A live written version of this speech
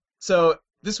So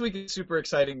this week is super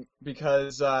exciting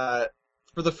because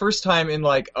for the first time in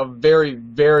like a very,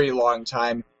 very long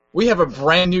time, we have a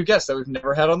brand new guest that we've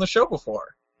never had on the show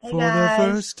before. Hey For guys.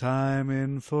 the first time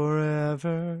in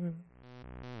forever.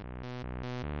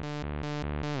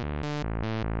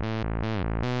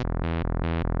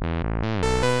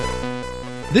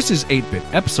 This is 8-Bit,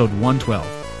 episode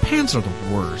 112. Pants are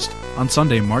the worst. On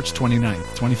Sunday, March 29th,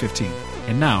 2015.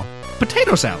 And now,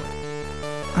 potato salad.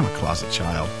 I'm a closet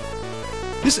child.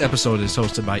 This episode is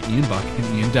hosted by Ian Buck and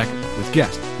Ian Decker, with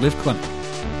guest Liv Clement.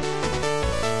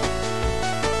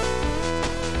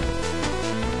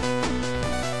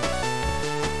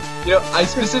 You know, I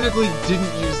specifically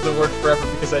didn't use the word forever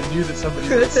because I knew that somebody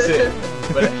would sit,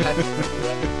 but it had to be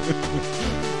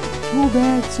Too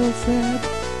bad, so sad.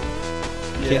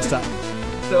 that. Can't stop.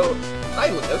 So,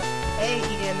 hi Liv. Hey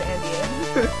Ian and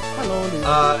Ian. Hello,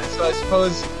 Liv. So I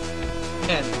suppose,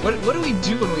 man, what do we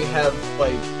do when we have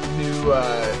like new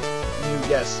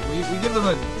guests? We give them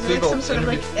a Is big it old some sort of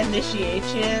interview. like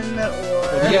initiation or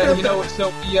Yeah, you know,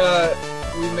 so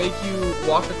we make you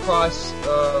walk across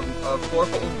a floor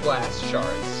full of glass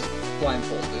shards,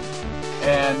 blindfolded,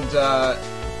 and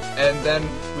then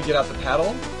we get out the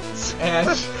paddle, and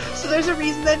So there's a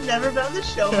reason I've never been on the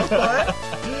show before.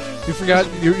 You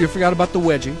forgot about the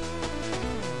wedgie.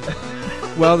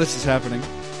 Well, this is happening.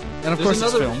 And of there's course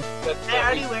it's another filmed. that I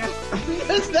already wear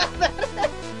Does that matter?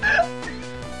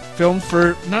 Filmed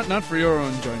for not for your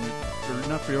own enjoyment, or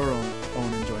not for your own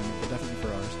enjoyment, but definitely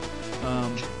for ours.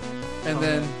 And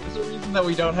then, there's a reason that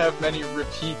we don't have many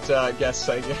repeat guests,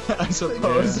 I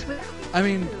suppose. I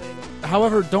mean,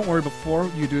 however, don't worry. Before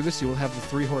you do this, you will have the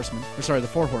the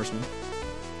 4 horsemen.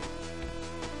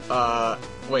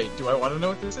 Wait, do I want to know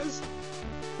what this is?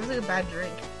 Sounds like a bad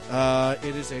drink.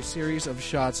 It is a series of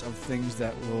shots of things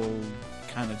that will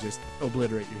kind of just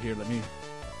obliterate you. Here, let me.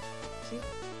 See?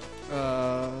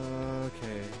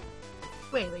 Okay.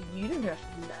 Wait, like you didn't have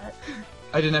to do that.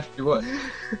 I didn't have to do what?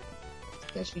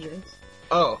 Guess you drinks.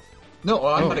 Oh, no,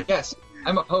 well, I'm Oh. not a guest.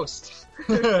 I'm a host.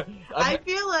 I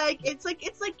feel like it's like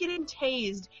getting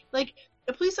tased. Like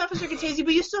a police officer can tase you,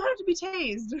 but you still have to be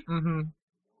tased. Mm-hmm.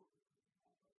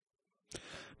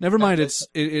 Never mind.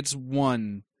 It's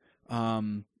one,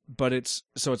 but it's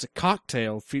a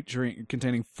cocktail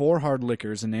containing 4 hard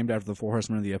liquors and named after the 4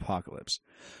 horsemen of the apocalypse.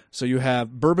 So you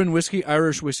have bourbon whiskey,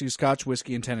 Irish whiskey, Scotch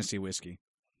whiskey, and Tennessee whiskey.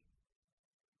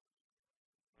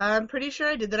 I'm pretty sure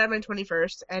I did that on my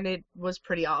 21st, and it was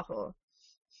pretty awful.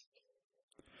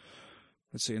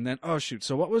 Let's see, and then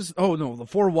so what was? Oh no, the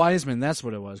 4 wise men. That's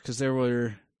what it was, because there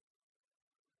were,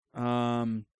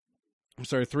 3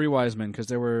 wise men, because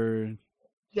there were.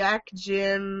 Jack,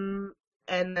 Jim,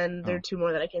 and then there are 2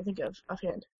 more that I can't think of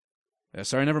offhand. Yeah,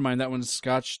 sorry, never mind. That one's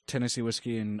Scotch, Tennessee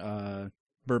whiskey, and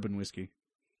bourbon whiskey.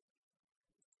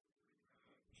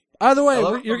 Either way,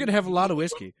 you're gonna have a lot of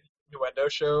whiskey. Innuendo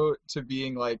show to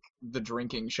being like the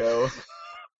drinking show.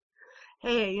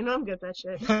 Hey, you know I'm good at that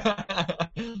shit.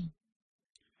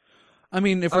 I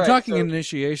mean, if All we're right, talking so-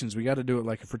 initiations, we got to do it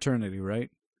like a fraternity, right?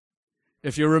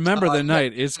 If you remember the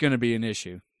night, it's going to be an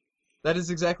issue. That is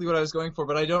exactly what I was going for,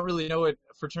 but I don't really know what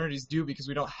fraternities do because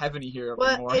we don't have any here Well,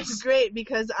 anymore. it's great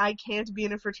because I can't be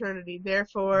in a fraternity.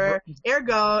 Therefore,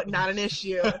 ergo, not an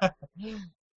issue.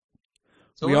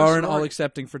 So We what are an sorority-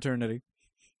 all-accepting fraternity.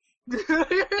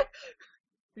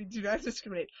 We do not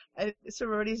discriminate.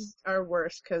 Sororities are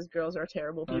worse because girls are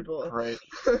terrible people. Right.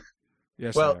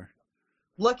 Yes, Well, they are.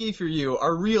 Lucky for you,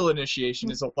 our real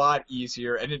initiation is a lot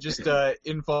easier, and it just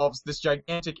involves this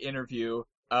gigantic interview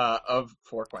of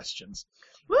 4 questions.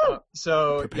 Woo!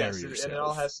 So, Prepare yes, and it yourself.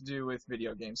 all has to do with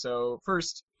video games. So,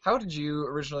 first, how did you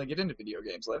originally get into video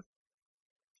games, Liv?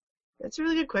 That's a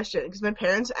really good question because my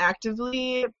parents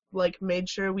actively made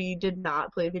sure we did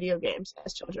not play video games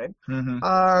as children.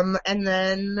 Mm-hmm. And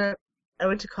then I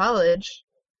went to college,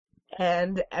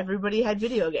 and everybody had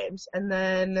video games, and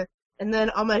then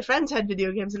all my friends had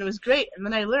video games, and it was great. And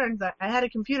then I learned that I had a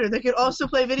computer that could also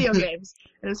play video games,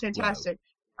 and it was fantastic.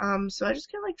 So I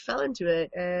just kind of fell into it,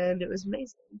 and it was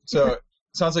amazing. So,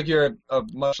 sounds like you're a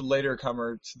much later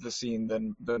comer to the scene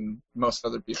than most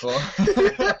other people.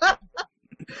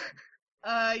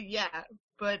 Yeah,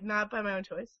 but not by my own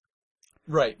choice.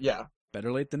 Right, yeah.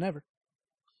 Better late than never.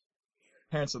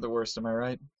 Parents are the worst, am I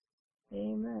right?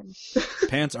 Amen.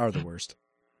 Pants are the worst.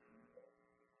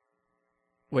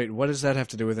 Wait, what does that have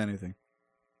to do with anything?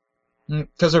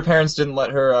 Because her parents didn't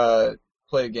let her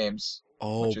play games.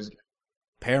 Oh, Which is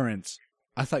parents.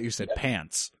 I thought you said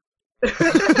pants. Also,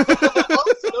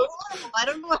 I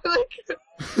don't know why,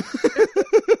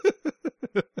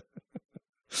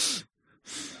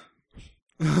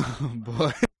 Oh,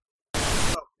 boy.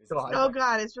 God. Oh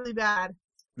god, it's really bad.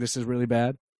 This is really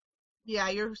bad. Yeah,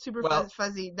 you're super Well-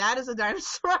 fuzzy. That is a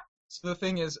dinosaur. So the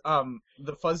thing is,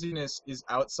 the fuzziness is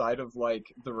outside of like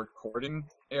the recording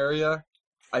area.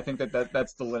 I think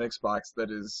that's the Linux box that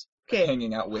is Okay,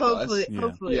 hanging out with hopefully, us. Yeah.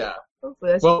 hopefully, Yeah.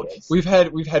 hopefully that's Well, the case. we've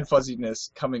had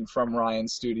fuzziness coming from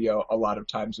Ryan's studio a lot of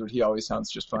times, but he always sounds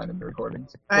just fine in the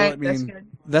recordings. All Well, right, I that's mean- good.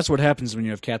 That's what happens when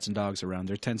you have cats and dogs around.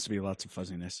 There tends to be lots of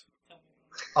fuzziness.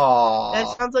 Aww.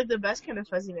 That sounds like the best kind of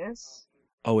fuzziness.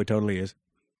 Oh, it totally is.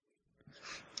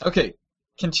 Okay,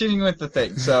 continuing with the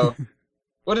thing. So,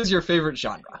 what is your favorite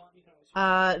genre?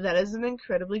 That is an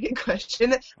incredibly good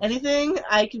question. Anything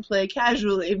I can play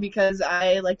casually because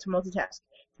I like to multitask.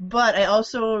 But I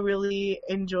also really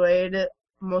enjoyed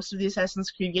most of the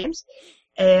Assassin's Creed games,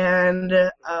 and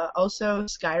also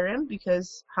Skyrim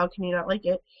because how can you not like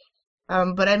it?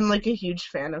 But I'm like a huge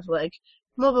fan of like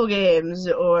mobile games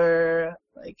or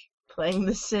like playing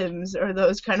The Sims or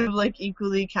those kind of like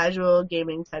equally casual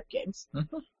gaming type games.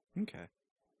 Okay.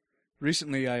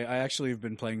 Recently, I actually have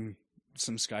been playing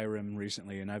some Skyrim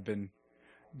recently, and I've been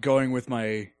going with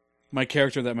my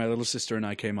character that my little sister and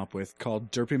I came up with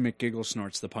called Derpy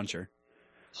McGigglesnorts the Puncher.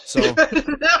 So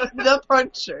The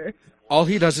Puncher. all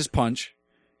he does is punch.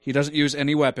 He doesn't use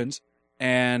any weapons,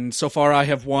 and so far I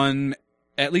have won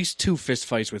at least 2 fist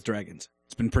fights with dragons.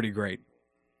 It's been pretty great.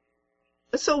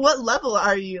 So what level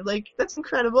are you? Like that's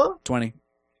incredible. 20.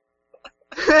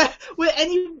 Wait,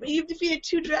 and you've defeated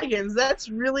 2 dragons. That's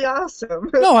really awesome.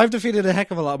 No, I've defeated a heck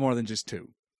of a lot more than just 2.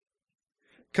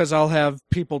 Because I'll have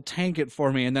people tank it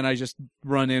for me, and then I just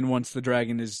run in once the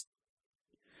dragon is...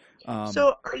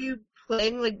 So are you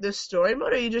playing like the story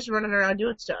mode, or are you just running around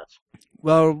doing stuff?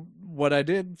 Well, what I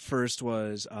did first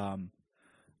was...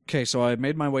 okay, so I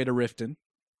made my way to Riften,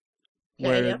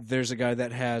 where yeah. there's a guy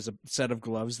that has a set of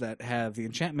gloves that have the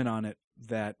enchantment on it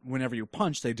that whenever you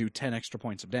punch, they do 10 extra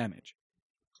points of damage.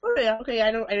 Oh yeah, okay.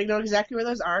 I know exactly where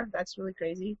those are. That's really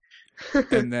crazy.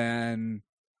 And then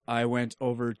I went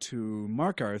over to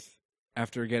Markarth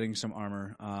after getting some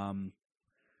armor,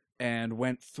 and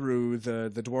went through the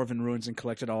Dwarven ruins and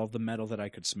collected all of the metal that I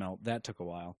could smelt. That took a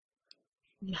while.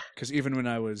 Yeah. Because even when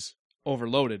I was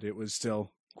overloaded, it was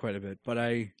still quite a bit. But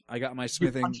I got my You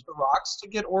smithing... punch the rocks to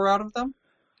get ore out of them?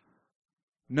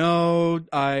 No,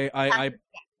 I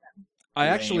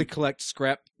actually Lame. collect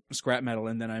scrap metal,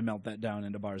 and then I melt that down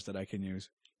into bars that I can use.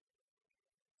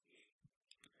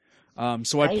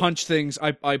 So I Right. punch things.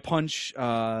 I punch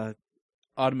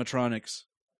automatronics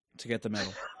to get the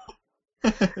metal.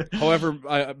 However,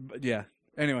 yeah.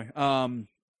 Anyway,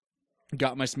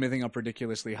 got my smithing up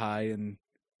ridiculously high, and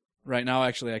right now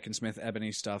actually I can smith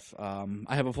ebony stuff.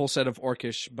 I have a full set of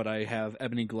Orcish, but I have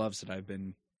ebony gloves that I've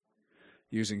been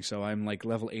using, so I'm like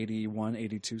level 81,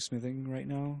 82 smithing right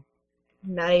now.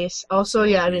 Nice. Also,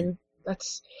 yeah, I mean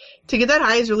that's to get that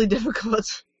high is really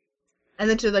difficult, and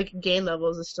then to like gain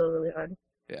levels is still really hard.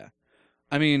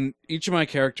 I mean, each of my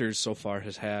characters so far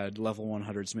has had level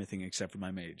 100 smithing except for my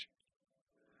mage.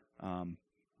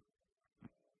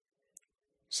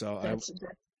 So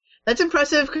That's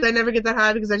impressive because I never get that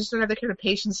high because I just don't have the kind of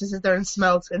patience to sit there and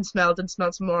smelt and smelt and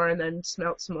smelt some more and then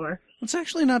smelt some more. it's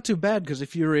actually not too bad, because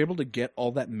if you're able to get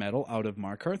all that metal out of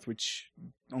Markarth, which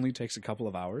only takes a couple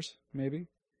of hours, maybe.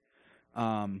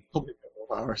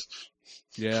 Hours.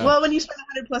 Yeah. Well, when you spend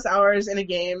 100+ hours in a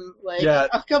game, like Yeah.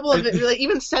 a couple of it, like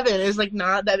even 7 is like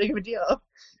not that big of a deal.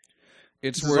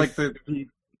 It's This is worth... like the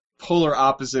polar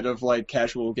opposite of like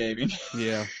casual gaming.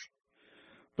 Yeah.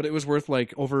 But it was worth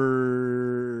like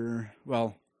over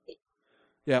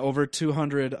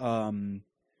 200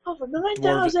 Oh, for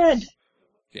 9,000!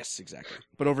 yes, exactly.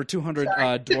 But over 200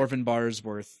 dwarven bars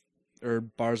worth, or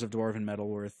bars of dwarven metal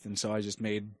worth, and so I just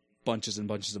made bunches and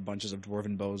bunches of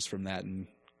dwarven bows from that and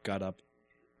got up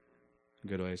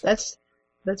good ways. That's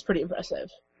pretty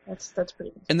impressive. That's pretty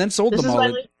impressive. And then sold This them is all. why I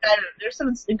like Skyrim. There's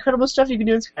some incredible stuff you can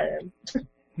do in Skyrim.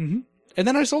 Mm-hmm. And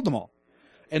then I sold them all.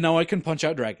 And now I can punch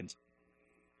out dragons.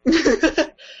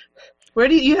 Where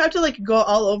do you have to like go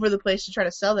all over the place to try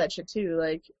to sell that shit too?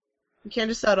 Like, you can't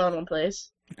just sell it all in one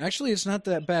place. Actually, it's not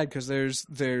that bad, because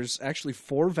there's actually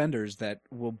 4 vendors that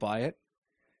will buy it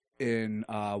in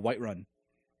Whiterun.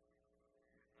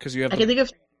 Because you have I can think of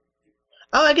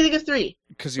 3.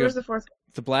 because you Where's have the 4th?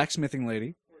 the blacksmithing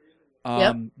lady.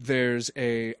 Yep. There's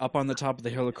a up on the top of the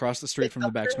hill across the street from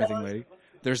the blacksmithing lady.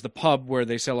 There's the pub where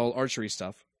they sell all archery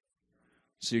stuff,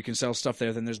 so you can sell stuff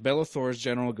there. Then there's Bellathor's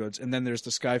General Goods, and then there's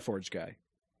the Skyforge guy.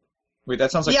 Wait,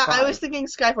 that sounds like Yeah, 5. I was thinking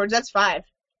Skyforge. That's 5.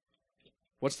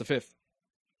 What's the 5th?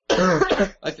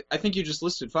 I think you just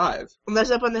listed 5. Unless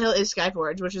up on the hill is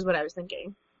Skyforge, which is what I was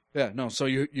thinking. Yeah, no. So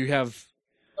you have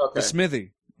Okay. the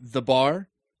smithy, the bar,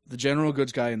 The general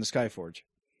goods guy in the Skyforge.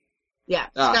 Yeah,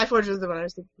 Skyforge was the one I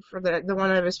was the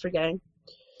one I was forgetting.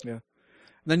 Yeah.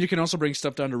 Then you can also bring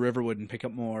stuff down to Riverwood and pick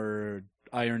up more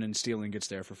iron and steel ingots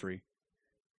there for free.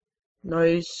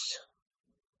 Nice.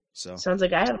 So sounds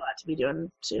like I have a lot to be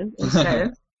doing soon in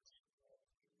Skyrim.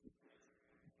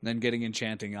 Then getting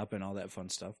enchanting up and all that fun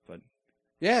stuff. But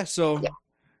yeah, so yeah.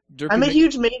 I'm a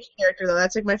huge mage character though.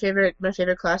 That's like my favorite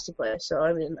class to play. So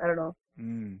I mean, I don't know.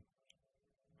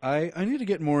 I need to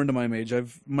get more into my mage.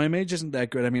 My mage isn't that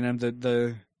good. I mean, I'm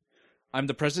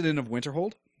the president of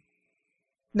Winterhold.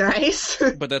 Nice.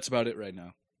 But that's about it right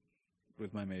now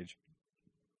with my mage.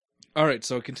 All right,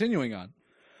 so continuing on.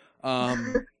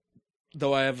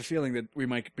 Though I have a feeling that we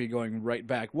might be going right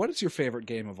back. What is your favorite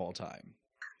game of all time?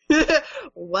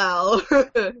 Well,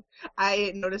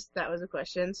 I noticed that was a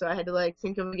question, so I had to like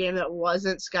think of a game that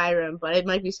wasn't Skyrim, but it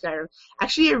might be Skyrim.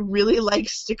 Actually, I really like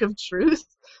Stick of Truth.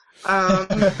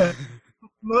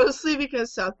 Mostly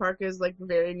because South Park is like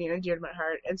very near and dear to my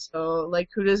heart, and so like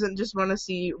who doesn't just want to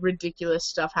see ridiculous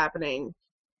stuff happening,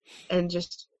 and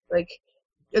just like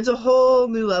it's a whole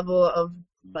new level of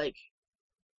like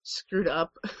screwed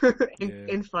up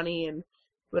and funny and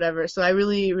whatever. So I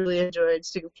really really enjoyed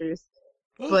Stick of Truth.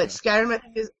 Okay. But Skyrim I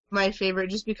think is my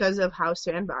favorite just because of how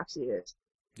sandboxy it is.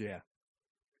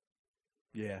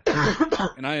 Yeah.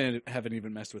 And I haven't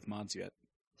even messed with mods yet.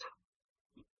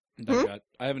 And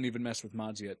I haven't even messed with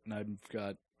mods yet, and I've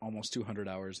got almost 200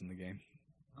 hours in the game.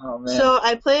 Oh man! So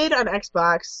I played on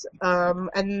Xbox,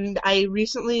 and I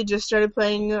recently just started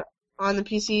playing on the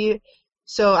PC.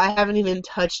 So I haven't even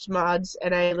touched mods,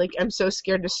 and I'm so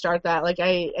scared to start that. Like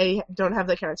I don't have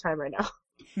that kind of time right now.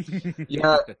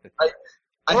 Yeah,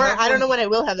 I don't know when I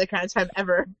will have that kind of time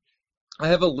ever. I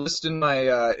have a list in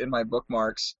my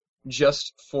bookmarks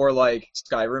just for like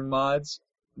Skyrim mods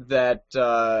that.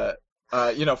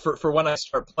 For when I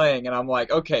start playing, and I'm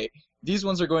like, okay, these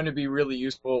ones are going to be really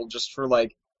useful just for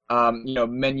like,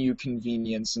 menu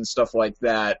convenience and stuff like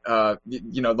that.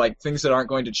 Like things that aren't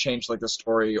going to change like the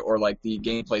story or like the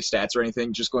gameplay stats or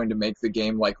anything, just going to make the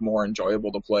game like more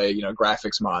enjoyable to play.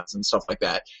 Graphics mods and stuff like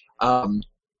that.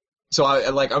 So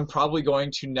I'm probably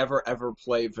going to never ever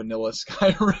play vanilla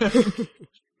Skyrim.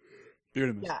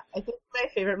 Yeah, I think my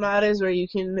favorite mod is where you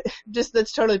can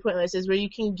that's totally pointless, is where you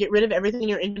can get rid of everything in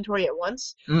your inventory at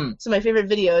once. So my favorite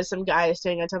video is some guy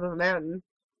standing on top of a mountain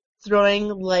throwing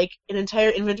like an entire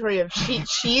inventory of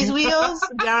cheese wheels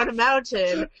down a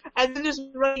mountain and then just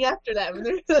running after them, and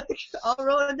they're like all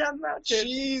rolling down the mountain.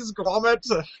 Cheese grommet.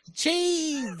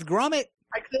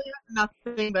 I clearly have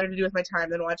nothing better to do with my time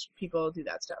than watch people do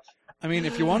that stuff. I mean,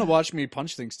 if you want to watch me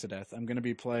punch things to death, I'm going to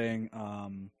be playing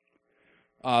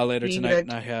later tonight,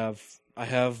 and I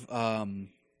have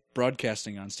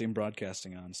broadcasting on Steam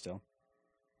broadcasting on still.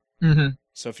 Mm-hmm.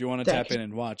 So if you want to tap in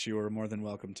and watch, you are more than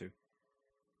welcome to.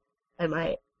 I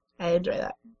might. I enjoy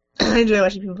that. I enjoy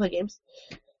watching people play games.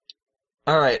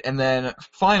 All right, and then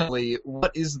finally,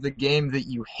 what is the game that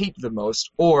you hate the most,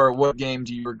 or what game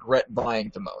do you regret buying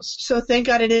the most? So thank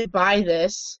God I didn't buy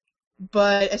this,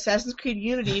 but Assassin's Creed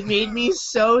Unity made me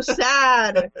so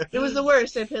sad. It was the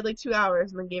worst. I played like 2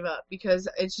 hours and then gave up because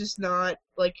it's just not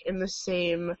like in the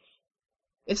same.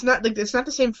 It's not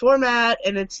the same format,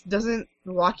 and it doesn't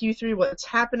walk you through what's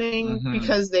happening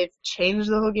because they've changed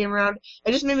the whole game around.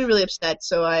 It just made me really upset,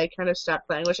 so I kind of stopped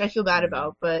playing, which I feel bad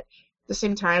about. But at the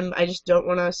same time, I just don't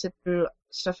want to sit through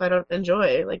stuff I don't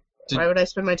enjoy. Like, why would I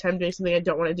spend my time doing something I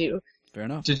don't want to do? Fair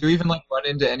enough. Did you even run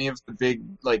into any of the big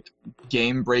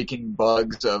game-breaking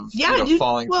bugs of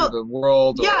falling through the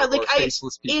world or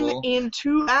faceless people? In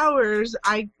 2 hours,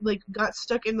 I got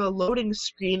stuck in the loading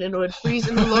screen and would freeze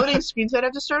in the loading screen, so I'd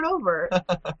have to start over.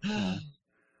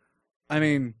 I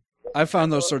mean, I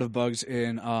found those sort of bugs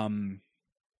in what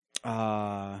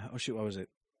was it?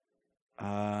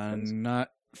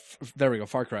 There we go,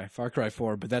 Far Cry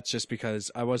 4. But that's just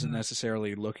because I wasn't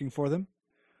necessarily looking for them.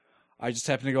 I just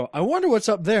happened to go, I wonder what's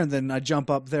up there, and then I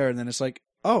jump up there, and then it's like,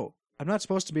 oh, I'm not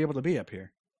supposed to be able to be up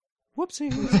here.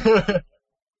 Whoopsies.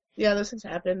 Yeah, those things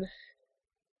happen.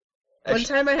 One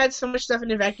time I had so much stuff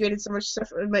and evacuated so much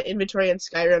stuff in my inventory in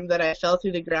Skyrim that I fell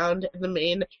through the ground in the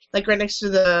main, right next to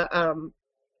the,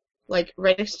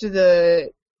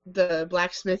 the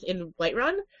blacksmith in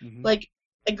Whiterun.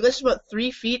 I glitched about 3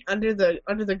 feet under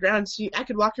the ground, so I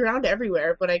could walk around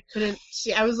everywhere, but I couldn't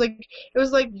see. It was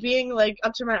like being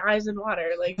up to my eyes in water.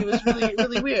 It was really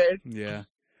really weird. Yeah,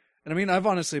 and I mean, I've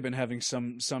honestly been having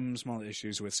some small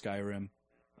issues with Skyrim,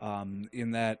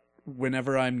 in that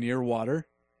whenever I'm near water,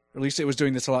 or at least it was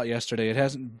doing this a lot yesterday. It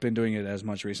hasn't been doing it as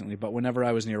much recently, but whenever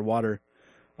I was near water,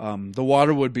 the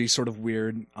water would be sort of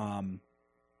weird,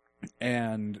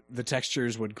 and the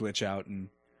textures would glitch out and.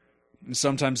 And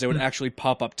sometimes they would actually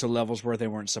pop up to levels where they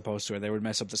weren't supposed to. Or they would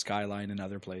mess up the skyline in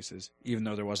other places, even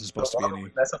though there wasn't supposed to be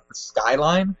any. Mess up the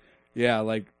skyline? Yeah,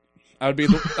 like I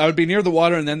would be near the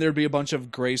water, and then there'd be a bunch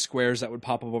of gray squares that would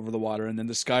pop up over the water, and then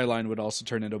the skyline would also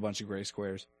turn into a bunch of gray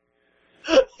squares.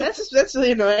 That's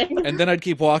really annoying. And then I'd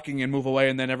keep walking and move away,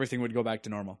 and then everything would go back to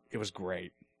normal. It was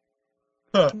great.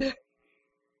 Huh.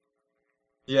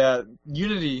 Yeah,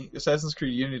 Assassin's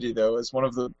Creed Unity, though, is one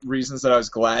of the reasons that I was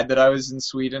glad that I was in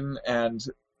Sweden and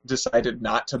decided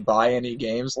not to buy any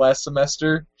games last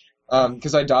semester.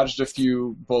 Because I dodged a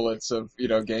few bullets of,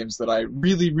 games that I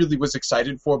really, really was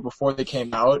excited for before they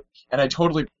came out, and I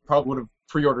totally probably would have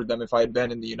pre-ordered them if I had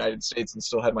been in the United States and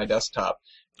still had my desktop.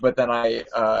 But then I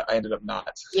ended up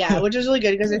not. Yeah, which is really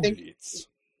good because I think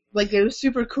it was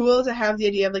super cool to have the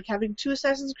idea of having 2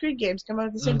 Assassin's Creed games come out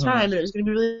at the same time, and it was going to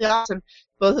be really awesome.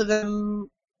 Both of them,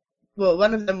 well,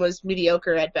 one of them was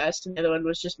mediocre at best, and the other one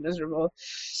was just miserable.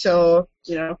 So,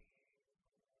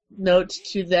 note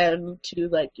to them to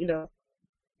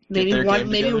maybe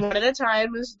one at a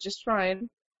time is just fine.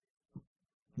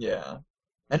 Yeah.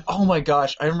 And oh my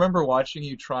gosh, I remember watching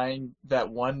you trying that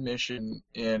one mission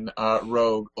in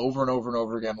Rogue over and over and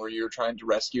over again, where you were trying to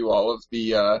rescue all of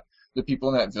the people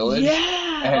in that village.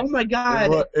 Yeah. And oh my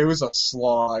god. It was a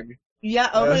slog. Yeah.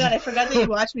 Oh my god, I forgot that you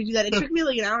watched me do that. It took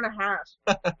me an hour and a half,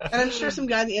 and I'm sure some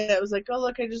guy in the internet was like, "Oh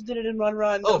look, I just did it in one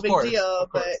run. No big deal."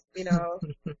 But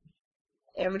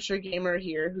amateur gamer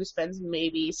here who spends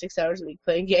maybe 6 hours a week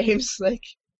playing games,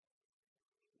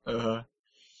 All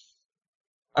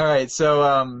right,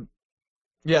 so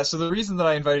so the reason that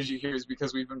I invited you here is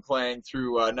because we've been playing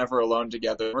through Never Alone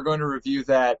together. We're going to review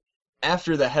that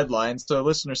after the headlines, so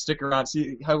listeners, stick around.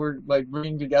 See how we're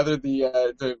bringing together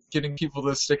the getting people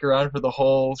to stick around for the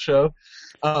whole show.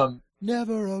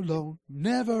 Never alone,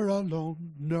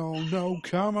 no,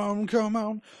 come on,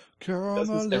 a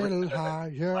little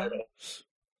higher.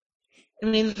 I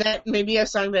mean, that may be a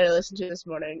song that I listened to this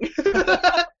morning.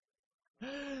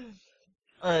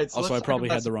 All right. So also, I probably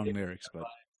had the wrong lyrics, but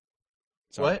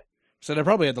what? Said I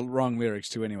probably had the wrong lyrics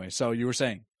too. Anyway, so you were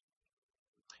saying.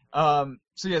 So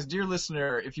yes, dear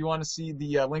listener, if you want to see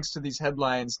the links to these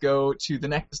headlines, go to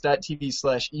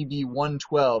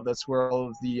thenexus.tv/EB112. That's where all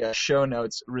of the show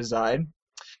notes reside.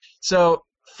 So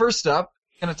first up,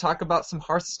 I'm going to talk about some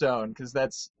Hearthstone, because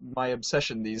that's my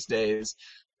obsession these days.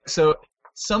 So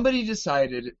somebody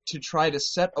decided to try to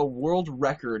set a world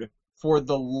record for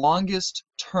the longest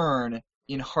turn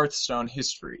in Hearthstone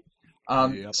history.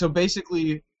 So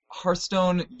basically,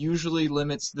 Hearthstone usually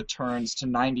limits the turns to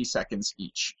 90 seconds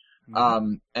each.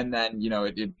 And then,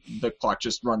 the clock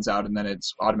just runs out and then it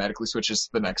automatically switches to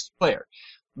the next player.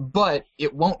 But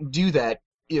it won't do that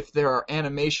if there are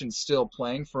animations still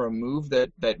playing for a move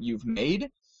that you've made.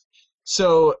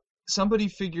 So somebody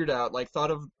figured out,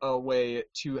 thought of a way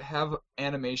to have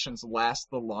animations last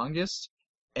the longest.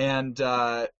 And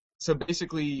so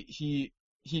basically he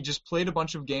just played a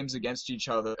bunch of games against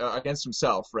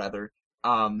himself,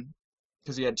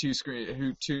 because he had two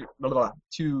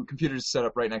computers set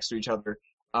up right next to each other,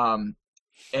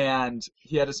 and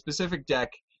he had a specific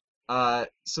deck,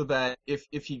 so that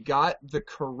if he got the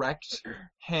correct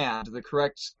hand, the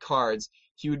correct cards,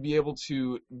 he would be able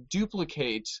to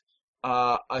duplicate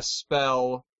a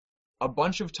spell a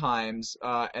bunch of times,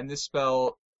 and this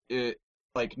spell,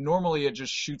 normally it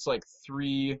just shoots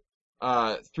three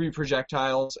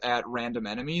projectiles at random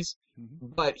enemies,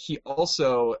 but he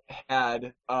also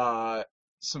had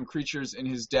some creatures in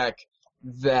his deck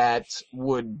that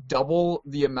would double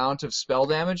the amount of spell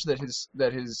damage that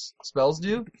his spells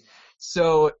do.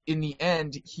 So in the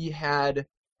end, he had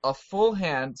a full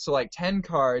hand, so 10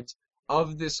 cards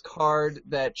of this card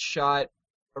that shot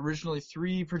originally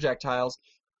 3 projectiles.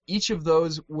 Each of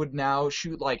those would now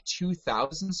shoot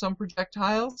 2,000 some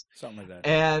projectiles. Something like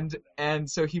that. And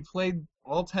so he played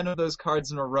all 10 of those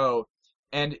cards in a row,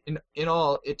 and in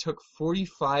all it took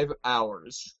 45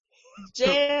 hours.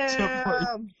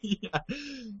 Damn. Yeah.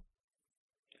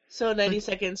 So 90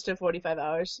 seconds to 45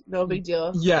 hours. No big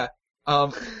deal. Yeah. I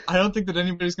don't think that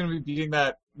anybody's going to be beating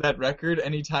that record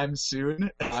anytime soon.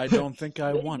 I don't think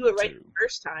I want to. Do it right to. the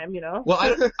first time, Well,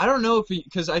 I don't know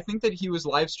because I think that he was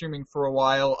live streaming for a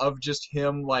while of just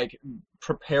him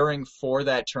preparing for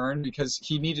that turn, because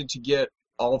he needed to get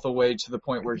all the way to the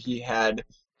point where he had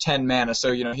 10 mana.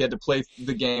 So he had to play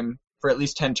the game for at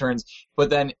least 10 turns. But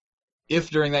then, if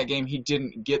during that game he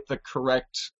didn't get the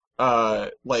correct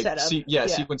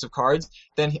sequence of cards,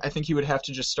 then I think he would have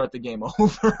to just start the game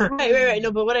over. Right.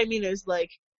 No, but what I mean is way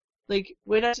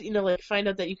not to, find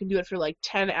out that you can do it for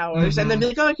 10 hours, and then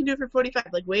be I can do it for 45.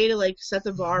 Way to set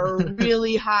the bar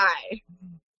really high.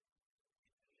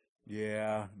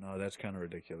 Yeah, no, that's kind of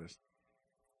ridiculous.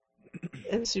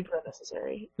 And super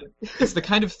unnecessary. It's the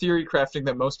kind of theory crafting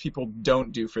that most people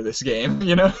don't do for this game,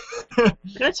 you know? What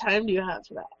kind of time do you have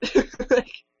for that?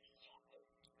 Like,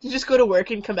 you just go to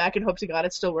work and come back and hope to God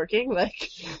it's still working? Like,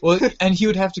 Well, and he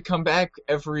would have to come back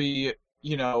every,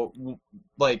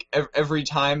 like every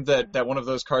time that one of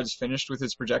those cards finished with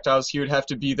his projectiles, he would have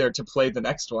to be there to play the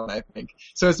next one, I think.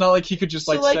 So it's not like he could just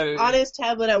so like set it. on his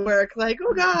tablet at work, like,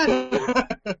 oh God,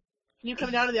 can you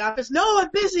come down to the office? No, I'm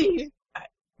busy.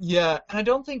 Yeah, and I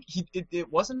don't think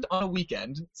it wasn't on a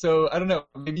weekend, so I don't know.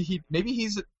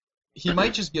 He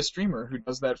might just be a streamer who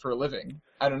does that for a living.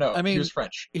 I don't know. I mean, he was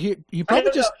French. He I probably don't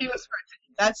know. just He was French.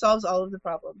 That solves all of the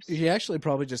problems. he actually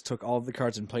probably just took all of the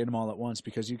cards and played them all at once,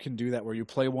 because you can do that where you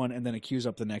play one and then it queues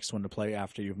up the next one to play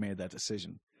after you've made that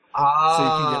decision. So you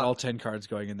can get all 10 cards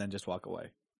going and then just walk away.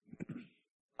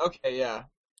 Okay, yeah.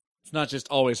 It's not just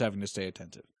always having to stay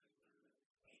attentive.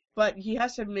 But he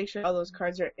has to make sure all those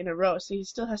cards are in a row, so he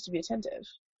still has to be attentive.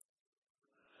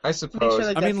 I Make suppose. sure,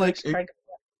 like, I that's mean, the like, next card.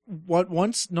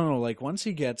 Once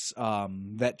he gets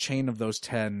that chain of those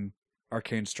 10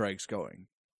 arcane strikes going.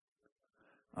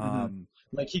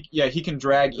 Like he can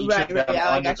drag each of them yeah,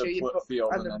 I onto got the you.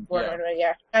 field On and the then board, right,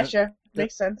 yeah. Gotcha. Yeah.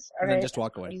 Makes sense. All And right. then just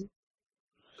walk away.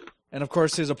 And of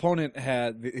course, his opponent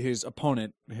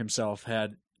himself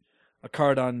had a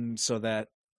card on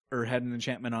had an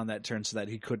enchantment on that turn so that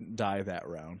he couldn't die that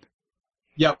round.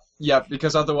 Yep,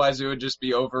 because otherwise it would just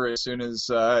be over as soon as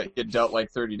it dealt like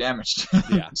 30 damage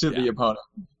to the opponent.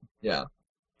 Yeah.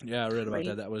 Yeah, I read about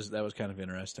that. That was kind of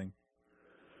interesting.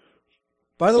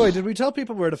 By the way, did we tell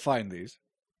people where to find these?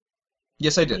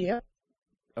 Yes, I did. Yeah.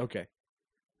 Okay.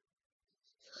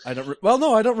 I don't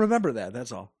remember that.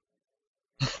 That's all.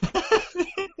 Do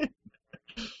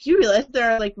you realize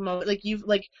there are like moments,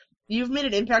 you've made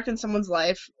an impact in someone's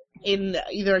life in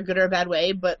either a good or a bad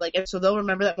way, but like, and so they'll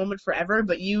remember that moment forever,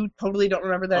 but you totally don't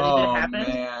remember that it even happened.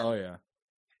 Man. Oh yeah.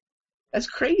 That's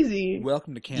crazy.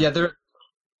 Welcome to camp. Yeah,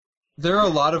 there are a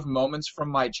lot of moments from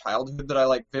my childhood that I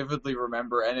like vividly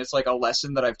remember, and it's like a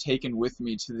lesson that I've taken with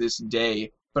me to this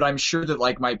day. But I'm sure that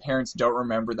like my parents don't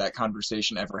remember that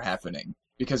conversation ever happening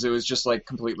because it was just like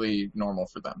completely normal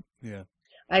for them. Yeah.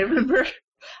 I remember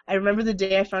the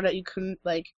day I found out you couldn't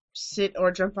like sit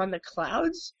or jump on the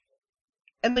clouds.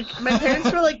 And like my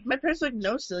parents were like,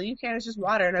 no, silly, you can't. It's just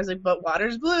water. And I was like, but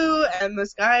water's blue, and the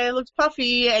sky looks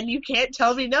puffy, and you can't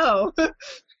tell me no.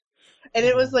 And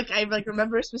it was like I like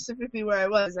remember specifically where I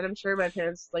was, and I'm sure my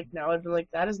parents like now would be like,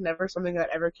 that is never something that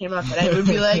ever came up, and I would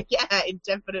be like, yeah, it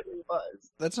definitely was.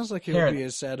 That sounds like it would be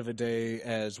as sad of a day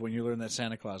as when you learn that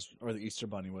Santa Claus or the Easter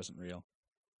Bunny wasn't real.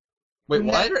 Wait,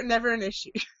 what? Never an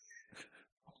issue.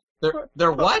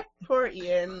 They're what? Poor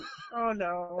Ian. Oh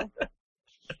no.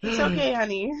 It's okay,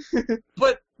 honey.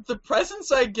 But the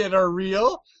presents I get are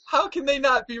real. How can they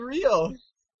not be real?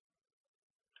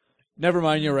 Never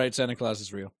mind, you're right. Santa Claus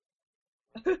is real.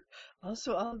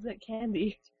 Also, all of that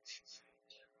candy.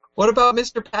 What about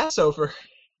Mr. Passover?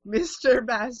 Mr.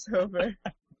 Passover.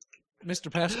 Mr.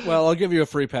 Pass. Well, I'll give you a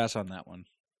free pass on that one.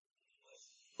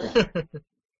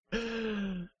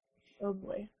 Oh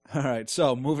boy. All right,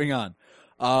 so moving on.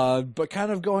 But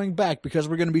kind of going back, because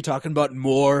we're going to be talking about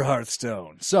more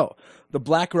Hearthstone. So, the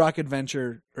Black Rock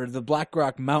Adventure, or the Black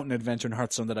Rock Mountain Adventure in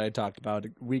Hearthstone that I talked about a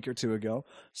week or two ago,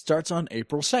 starts on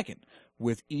April 2nd,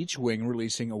 with each wing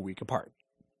releasing a week apart.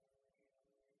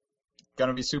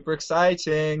 Gonna be super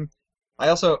exciting.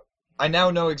 I now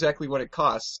know exactly what it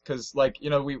costs, because, like, you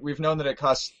know, we've known that it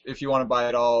costs, if you want to buy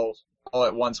it all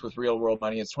at once with real world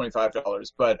money, it's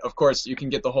 $25. But, of course, you can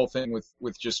get the whole thing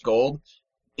with just gold.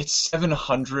 It's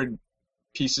 700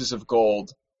 pieces of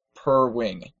gold per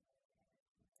wing.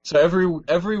 So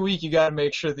every week you gotta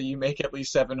make sure that you make at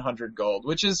least 700 gold,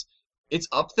 which is, it's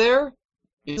up there.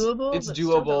 It's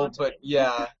doable, but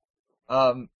yeah.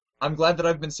 I'm glad that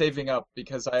I've been saving up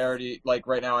because I already, like,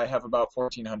 right now I have about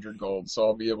 1,400 gold, so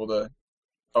I'll be able to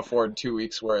afford 2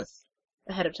 weeks worth.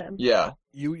 Ahead of time. Yeah.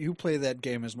 You play that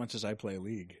game as much as I play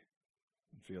League.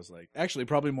 It feels like. Actually,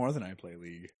 probably more than I play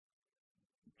League.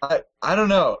 I don't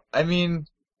know. I mean,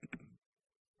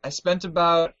 I spent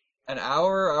about an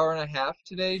hour and a half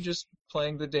today just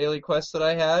playing the daily quest that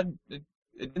I had. It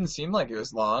didn't seem like it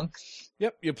was long.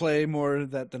 Yep, you play more of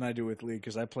that than I do with League,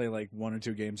 because I play like 1 or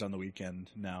 2 games on the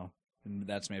weekend now, and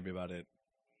that's maybe about it.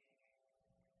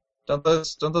 Don't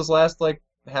those last like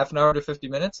half an hour to 50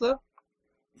 minutes though?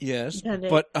 Yes,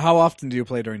 but how often do you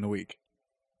play during the week?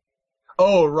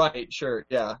 Oh, right, sure,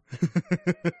 yeah.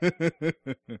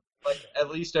 Like at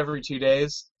least every 2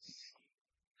 days.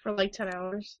 For like 10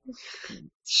 hours.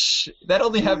 Shh, that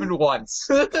only happened once.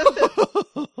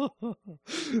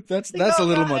 That's a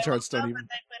little much, I woke Hearthstone. up Even and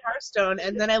I played Hearthstone,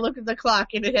 and then I looked at the clock,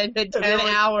 and it had been 10 And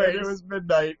hours. it was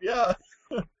midnight, yeah.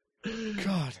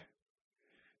 God,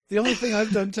 the only thing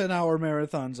I've done 10-hour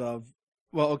marathons of.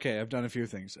 Well, okay, I've done a few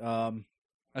things.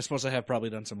 I suppose I have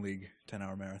probably done some League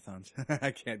 10-hour marathons.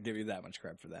 I can't give you that much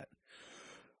crap for that.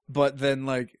 But then,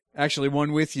 like, actually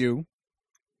one with you.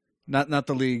 Not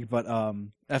the League, but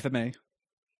FMA.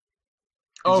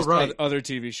 Oh, Just right. Other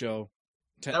TV show.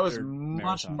 That was or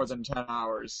much marathons. more than 10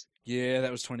 hours. Yeah,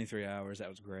 that was 23 hours. That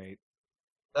was great.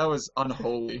 That was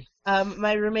unholy.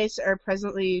 My roommates are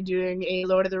presently doing a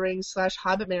Lord of the Rings /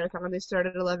 Hobbit marathon. They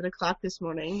started at 11 o'clock this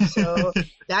morning, so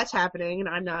that's happening, and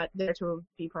I'm not there to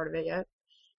be part of it yet.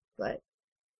 But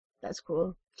that's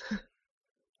cool.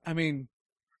 I mean,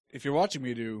 if you're watching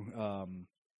me do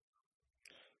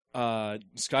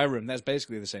Skyrim, that's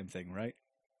basically the same thing, right?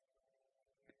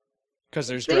 Because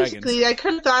there's dragons. Basically, I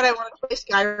kind of thought I wanted to play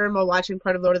Skyrim while watching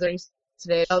part of Lord of the Rings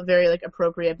today. It felt very like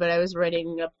appropriate, but I was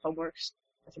writing up homework.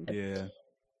 Yeah.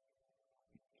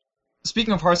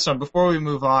 Speaking of Hearthstone, before we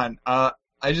move on, I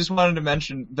just wanted to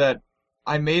mention that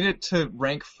I made it to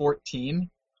rank 14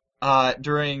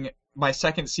 during my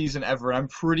second season ever. I'm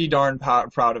pretty darn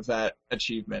proud of that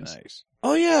achievement. Nice.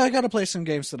 Oh yeah, I gotta play some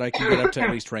games that I can get up to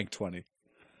at least rank 20.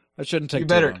 That shouldn't take You too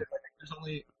better, long. 'cause I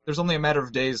think there's only a matter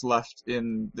of days left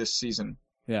in this season.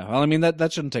 Yeah, well, I mean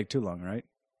that shouldn't take too long, right?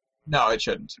 No, it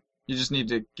shouldn't. You just need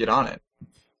to get on it.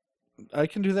 I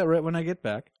can do that right when I get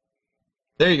back.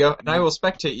 There you go. And I will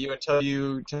spectate you and tell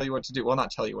you what to do. Well, not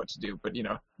tell you what to do, but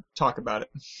talk about it.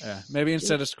 Yeah, maybe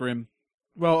instead of Scrim.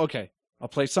 Well, okay. I'll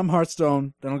play some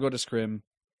Hearthstone, then I'll go to Scrim,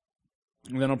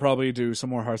 and then I'll probably do some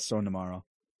more Hearthstone tomorrow.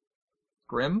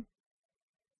 Grim?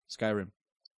 Skyrim.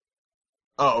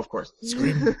 Oh, of course.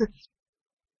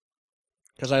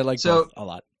 Because I like So- both a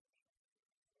lot.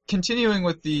 Continuing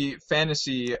with the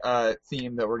fantasy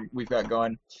theme that we've got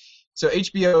going. So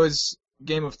HBO's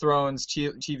Game of Thrones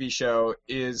TV show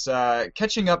is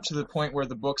catching up to the point where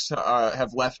the books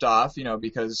have left off,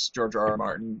 because George R. R.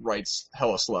 Martin writes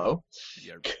hella slow.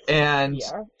 And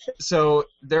Yeah. so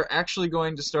they're actually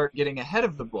going to start getting ahead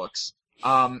of the books.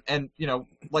 And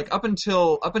like up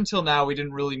until now, we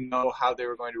didn't really know how they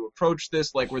were going to approach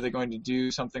this. Like, were they going to do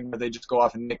something where they just go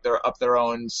off and make their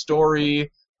own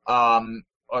story?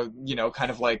 Or,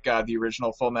 kind of like the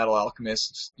original Full Metal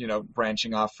Alchemist,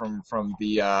 branching off from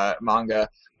the manga,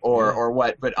 or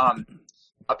what. But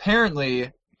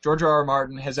apparently, George R. R.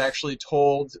 Martin has actually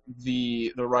told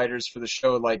the writers for the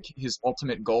show like his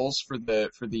ultimate goals for the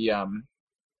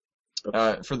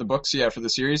books, for the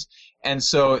series, and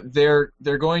so they're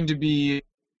going to be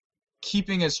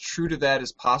keeping as true to that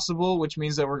as possible, which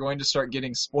means that we're going to start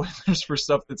getting spoilers for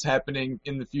stuff that's happening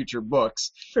in the future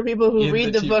books. For people who In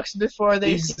read the the books before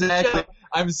they Exactly. see the show.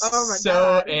 I'm Oh my so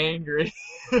God. angry.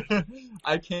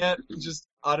 I can't just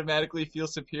automatically feel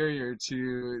superior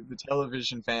to the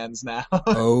television fans now.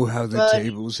 Oh, how the But,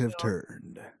 tables have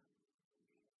turned.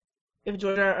 If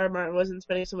George R. R. Martin wasn't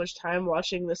spending so much time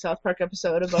watching the South Park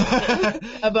episode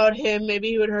about him, maybe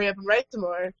he would hurry up and write some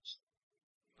more.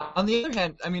 On the other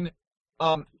hand, I mean,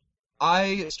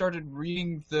 I started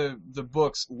reading the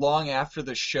books long after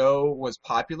the show was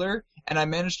popular, and I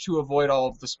managed to avoid all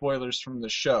of the spoilers from the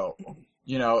show.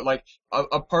 Like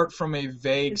apart from a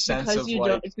vague It's sense because of you like,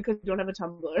 don't. It's because you don't have a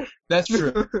Tumblr. that's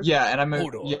true. Yeah, and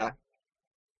Hodor.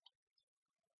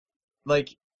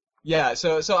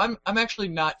 So I'm actually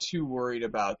not too worried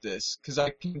about this because I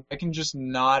can just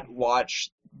not watch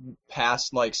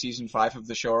past like season 5 of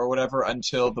the show or whatever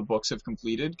until the books have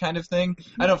completed, kind of thing.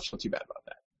 I don't feel too bad about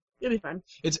that. You'll be fine.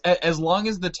 It's as long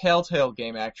as the Telltale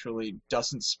game actually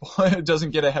doesn't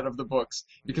get ahead of the books,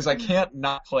 because I can't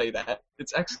not play that.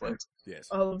 It's excellent. Yes.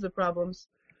 All of the problems.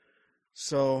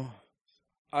 So,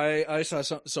 I saw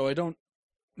some. So I don't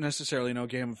necessarily know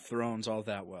Game of Thrones all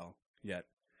that well yet,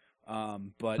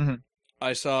 but Mhm.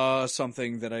 I saw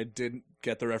something that I didn't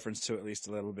get the reference to at least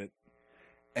a little bit,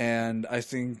 and I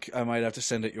think I might have to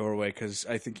send it your way because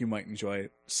I think you might enjoy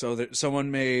it. So that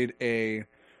someone made a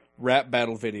rap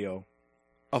battle video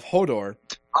of Hodor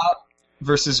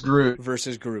Versus Groot.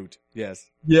 versus Groot. Yes.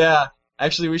 Yeah.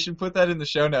 Actually, we should put that in the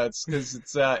show notes because it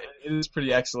is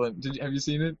pretty excellent. Have you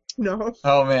seen it? No,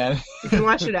 Oh man. you can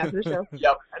watch it after the show.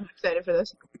 Yep. I'm excited for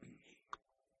this.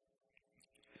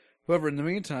 However, in the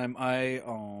meantime, I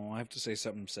have to say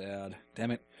something sad. Damn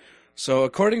it. So,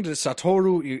 according to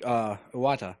Satoru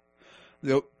Iwata,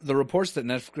 the reports that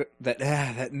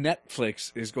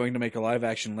Netflix is going to make a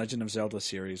live-action Legend of Zelda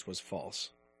series was false.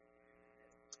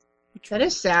 That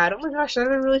is sad. Oh my gosh, that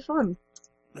would have been really fun.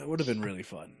 That would have been really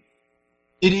fun.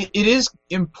 It is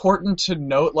important to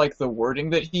note like the wording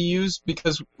that he used,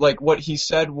 because like what he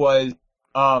said was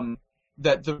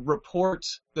that the report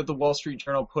that the Wall Street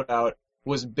Journal put out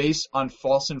was based on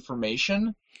false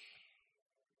information.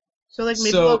 So like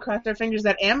maybe So- we'll cross our fingers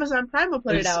that Amazon Prime will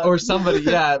put it out. Or somebody,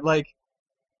 yeah, like,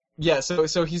 yeah.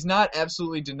 So he's not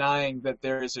absolutely denying that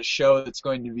there is a show that's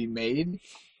going to be made.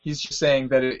 He's just saying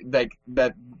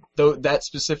that that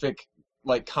specific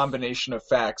like combination of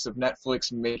facts of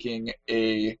Netflix making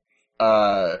a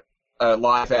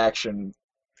live action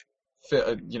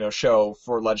show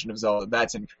for Legend of Zelda,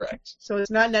 that's incorrect. So it's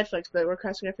not Netflix, but we're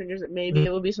crossing our fingers that maybe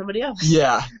it will be somebody else.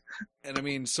 Yeah. And I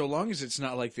mean, so long as it's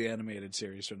not like the animated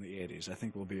series from the 80s, I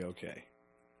think we'll be okay.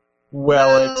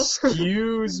 Well, No.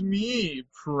 excuse me,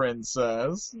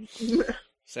 princess.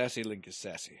 Sassy Link is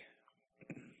sassy.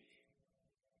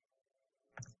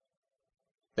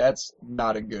 That's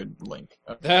not a good link.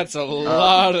 Okay. That's a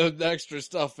lot of extra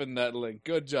stuff in that link.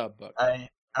 Good job, Buck.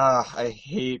 I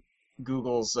hate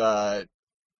Google's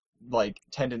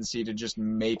tendency to just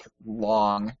make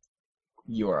long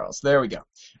URLs. There we go.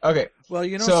 Okay. Well,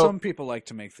 you know, So- some people like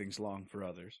to make things long for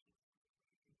others.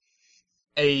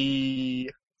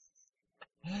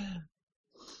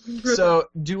 So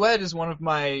Duet is one of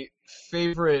my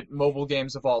favorite mobile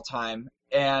games of all time,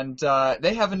 and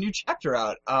they have a new chapter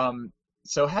out.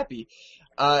 So happy.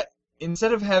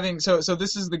 Instead of having so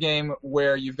this is the game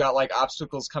where you've got like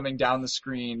obstacles coming down the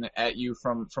screen at you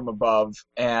from above,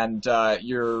 and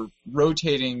you're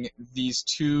rotating these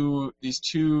two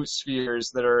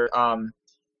spheres that are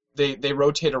they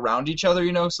rotate around each other,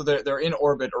 you know, so they're in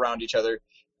orbit around each other,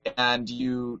 and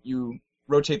you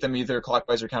rotate them either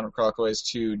clockwise or counterclockwise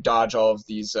to dodge all of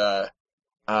these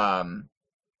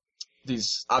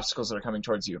obstacles that are coming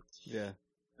towards you. Yeah.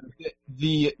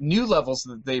 The new levels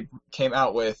that they came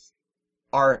out with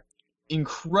are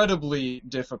incredibly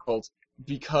difficult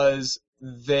because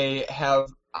they have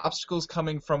obstacles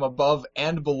coming from above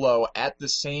and below at the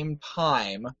same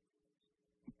time,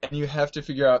 and you have to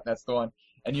figure out, that's the one,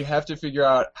 and you have to figure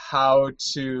out how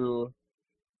to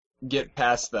get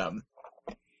past them.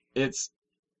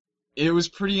 It was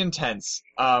pretty intense.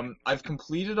 I've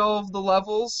completed all of the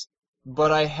levels,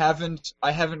 but I haven't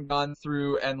gone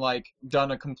through and like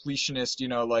done a completionist, you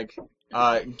know, like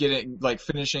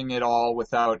finishing it all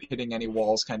without hitting any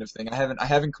walls kind of thing. I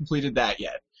haven't completed that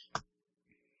yet.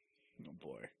 Oh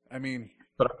boy. I mean,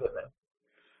 But I'm getting there.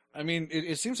 I mean,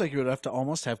 it seems like you would have to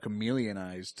almost have chameleon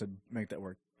eyes to make that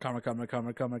work. Karma,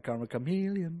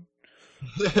 chameleon.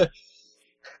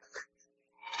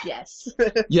 Yes.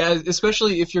 Yeah,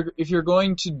 especially if you're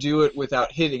going to do it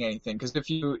without hitting anything, because if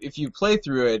you play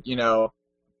through it, you know,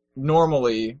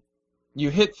 normally you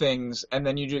hit things and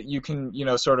then you can, you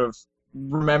know, sort of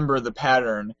remember the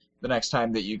pattern the next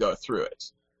time that you go through it.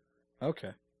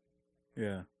 Okay.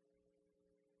 Yeah.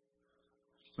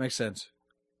 Makes sense.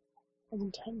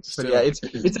 Intense. But Still. yeah,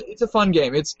 it's a fun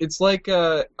game. It's like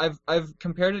I've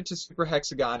compared it to Super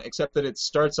Hexagon, except that it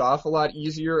starts off a lot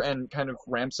easier and kind of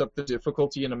ramps up the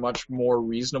difficulty in a much more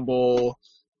reasonable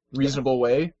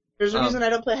way. There's a reason I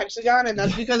don't play Hexagon, and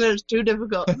that's because it's too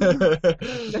difficult. And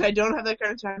I don't have that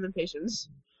kind of time and patience.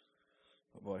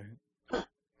 Oh boy.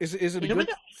 Is it a You know good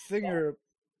what? thing or?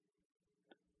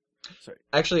 Sorry.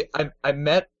 Actually, I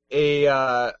met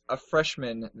a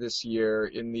freshman this year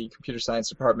in the computer science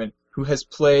department who has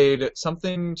played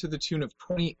something to the tune of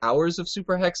 20 hours of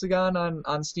Super Hexagon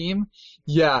on Steam.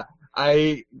 Yeah,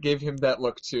 I gave him that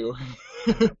look too.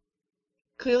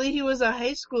 Clearly, he was a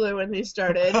high schooler when he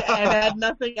started and had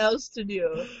nothing else to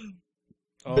do.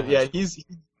 Oh, But yeah, he's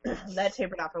That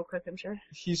tapered off real quick, I'm sure.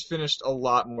 he's finished a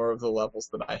lot more of the levels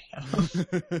than I have.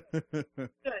 Good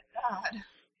God.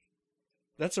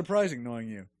 That's surprising, knowing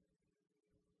you.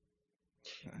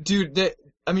 Dude,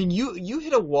 I mean, you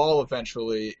hit a wall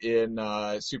eventually in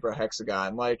Super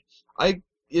Hexagon. Like,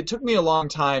 it took me a long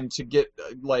time to get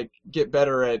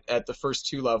better at the first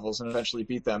two levels and eventually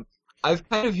beat them. I've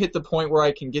kind of hit the point where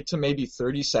I can get to maybe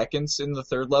 30 seconds in the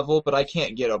third level, but I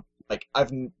can't get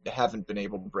haven't been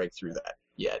able to break through that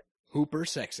yet. Hooper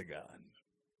Sexagon.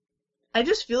 I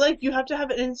just feel like you have to have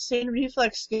an insane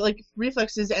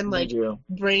reflexes and like You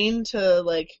do. brain to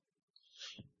like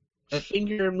And-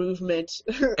 finger movement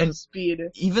and speed.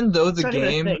 Even though It's not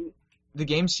even a thing. the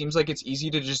game seems like it's easy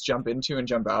to just jump into and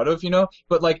jump out of, you know,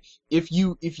 but like if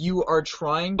you are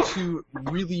trying to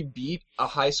really beat a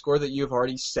high score that you have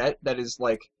already set that is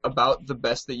like about the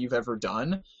best that you've ever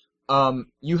done,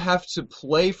 you have to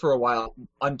play for a while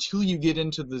until you get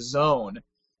into the zone.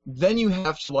 Then you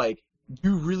have to like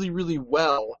do really, really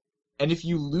well, and if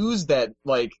you lose that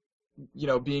like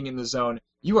being in the zone,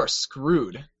 you are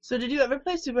screwed. So did you ever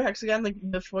play Super Hexagon like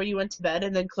before you went to bed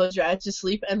and then close your eyes to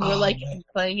sleep and were Oh, like man.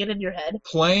 playing it in your head?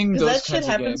 Playing Because those that shit kinds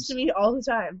of happens games, to me all the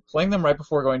time. playing them right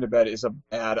before going to bed is a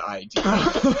bad idea.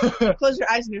 Close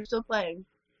your eyes and you're still playing.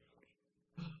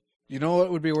 You know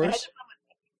what would be I had worse? to-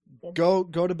 Go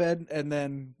to bed and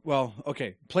then, well,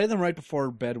 okay, play them right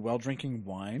before bed while drinking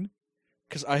wine.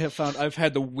 Because I have found I've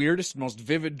had the weirdest, most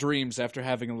vivid dreams after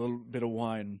having a little bit of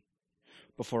wine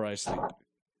before I sleep.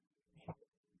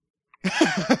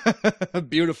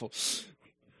 Beautiful.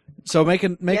 So make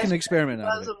an experiment out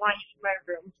Bottles of of wine in my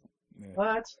room. it. Yeah.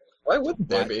 What? Why wouldn't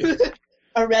there be?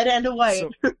 A red and a white.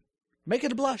 So, make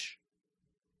it a blush.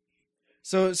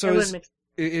 So I wouldn't mix-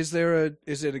 is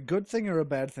it a good thing or a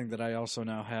bad thing that I also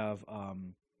now have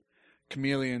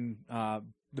Chameleon,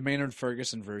 the Maynard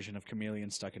Ferguson version of Chameleon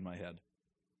stuck in my head?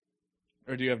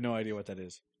 Or do you have no idea what that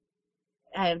is?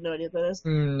 I have no idea what that is.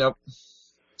 Nope.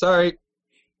 Sorry.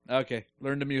 Okay,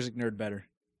 learn the music nerd better.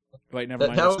 Wait, never That,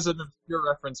 mind. that that's- was an obscure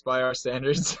reference by our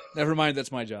standards. Never mind,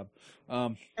 that's my job.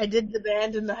 I did the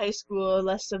band in the high school,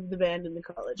 less of the band in the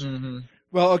college. Mm-hmm.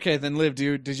 Well, okay, then Liv,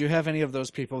 did you have any of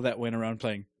those people that went around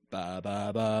playing ba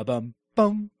ba ba bum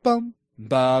bum bum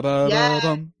ba ba ba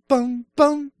bum bum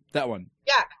bum? That one.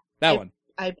 Yeah. That one.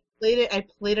 I played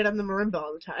it on the marimba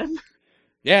all the time.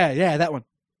 Yeah, that one.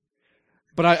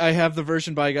 But I have the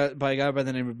version by a guy by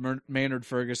the name of Maynard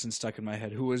Ferguson stuck in my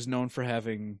head, who was known for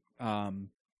having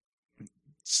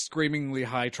screamingly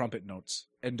high trumpet notes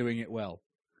and doing it well.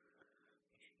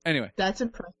 Anyway, That's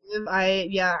impressive.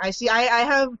 I see. I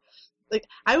have like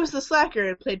I was the slacker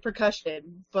and played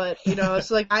percussion, but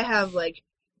it's like I have like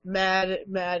mad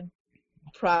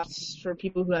props for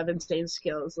people who have insane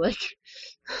skills. Like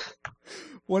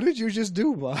what did you just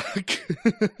do, Buck?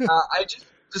 I just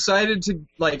decided to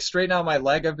straighten out my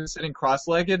leg. I've been sitting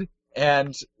cross-legged,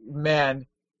 and man,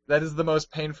 that is the most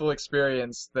painful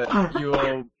experience that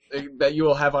you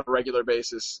will have on a regular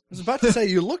basis. I was about to say,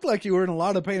 you looked like you were in a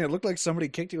lot of pain. It looked like somebody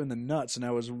kicked you in the nuts, and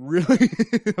I was really...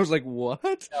 I was like,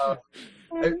 what?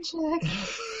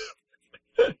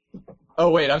 Oh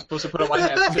wait, I'm supposed to put up my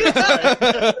hands too.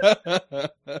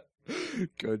 Sorry.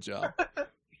 Good job.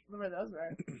 Remember those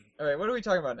were. All right, what are we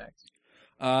talking about next?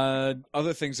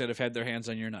 Other things that have had their hands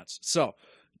on your nuts. So,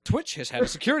 Twitch has had a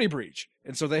security breach,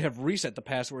 and so they have reset the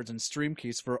passwords and stream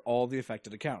keys for all the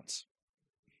affected accounts.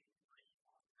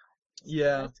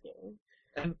 Yeah. That's scary.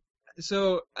 And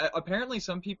so apparently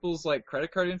some people's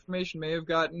credit card information may have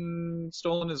gotten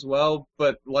stolen as well,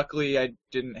 but luckily I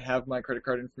didn't have my credit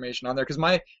card information on there because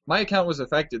my account was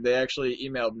affected. They actually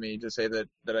emailed me to say that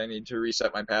I need to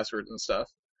reset my passwords and stuff.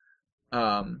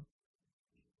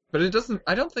 But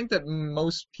I don't think that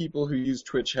most people who use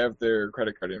Twitch have their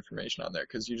credit card information on there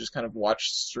because you just kind of watch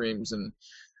streams and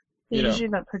They're usually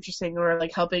not purchasing or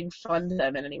helping fund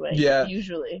them in any way. Yeah.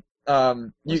 Usually.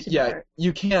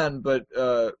 You can, but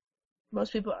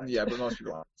Most people aren't. yeah, but most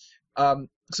people aren't.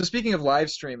 So speaking of live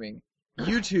streaming,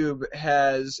 YouTube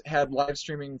has had live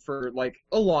streaming for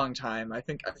a long time. I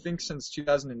think since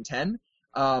 2010.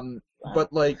 But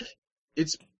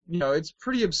it's it's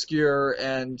pretty obscure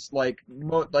and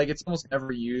it's almost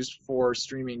never used for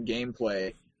streaming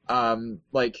gameplay.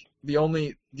 The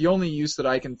only use that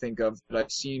I can think of that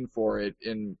I've seen for it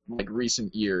in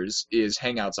recent years is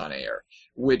Hangouts on Air,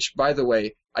 which, by the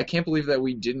way, I can't believe that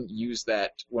we didn't use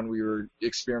that when we were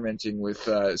experimenting with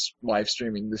live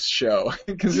streaming this show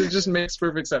because it just makes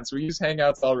perfect sense. We use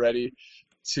Hangouts already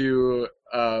to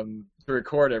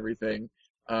record everything.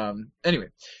 Anyway,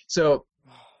 so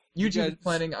YouTube is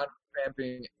planning on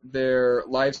ramping their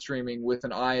live streaming with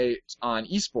an eye on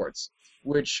esports,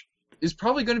 which is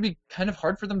probably going to be kind of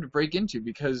hard for them to break into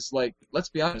because, let's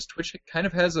be honest, Twitch kind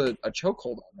of has a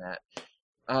chokehold on that.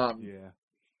 Yeah.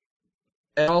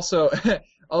 And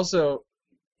also,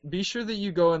 be sure that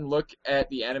you go and look at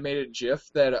the animated GIF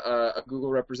that a Google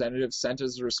representative sent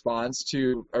as a response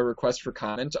to a request for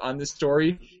comment on this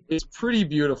story. It's pretty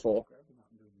beautiful.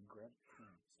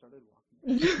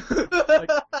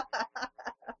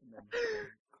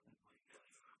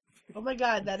 Oh my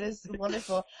god, that is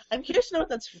wonderful. I'm curious to know what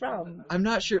that's from. I'm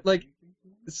not sure.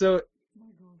 So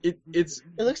it's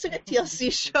It looks like a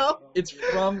TLC show. it's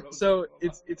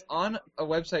on a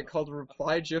website called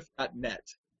replyGIF.net,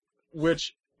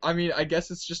 which I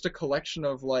guess it's just a collection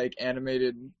of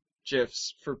animated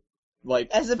GIFs for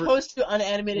As opposed to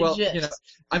unanimated GIFs.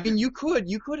 you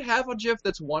could have a GIF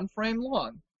that's 1 frame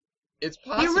long. It's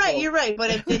possible. You're right, but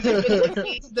it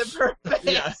defeats the purpose.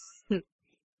 Yeah.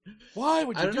 Why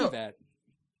would I you don't do know. that?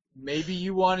 Maybe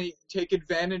you want to take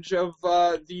advantage of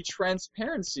the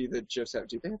transparency that GIFs have.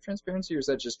 Do they have transparency, or is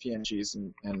that just PNGs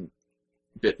and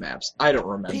bitmaps. I don't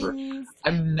remember. Ping.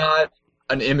 I'm not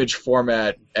an image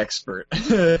format expert.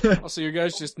 Also, you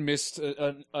guys just missed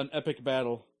an epic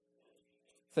battle.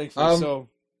 Thankfully, so.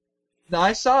 No,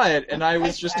 I saw it, and I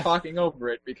was just talking over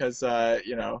it because, the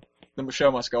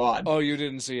show must go on. Oh, you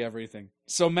didn't see everything.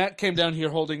 So Matt came down here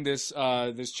holding this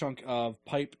chunk of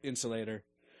pipe insulator.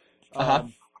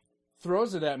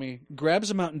 Throws it at me, grabs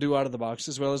a Mountain Dew out of the box,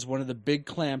 as well as one of the big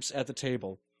clamps at the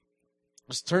table.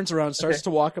 Just turns around, starts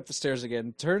to walk up the stairs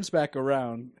again, turns back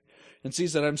around, and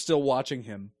sees that I'm still watching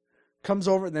him. Comes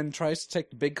over and then tries to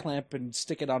take the big clamp and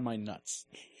stick it on my nuts.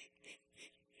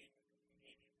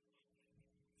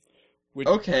 Which,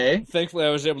 Okay. Thankfully, I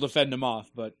was able to fend him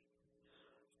off, but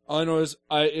all I know is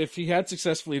if he had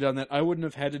successfully done that, I wouldn't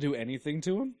have had to do anything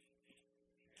to him.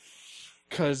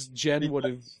 Because Jen would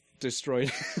have destroyed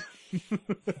him.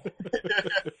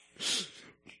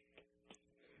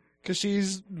 Because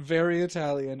she's very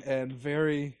Italian and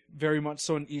very, very much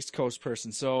so an East Coast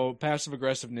person, so passive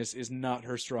aggressiveness is not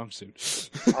her strong suit.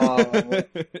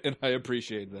 And I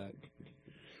appreciate that.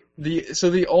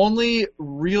 The only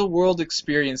real world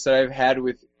experience that I've had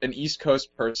with an East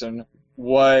Coast person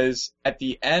was at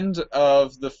the end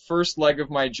of the first leg of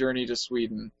my journey to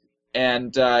Sweden,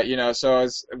 and so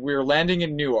we were landing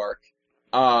in Newark.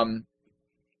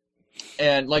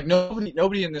 And like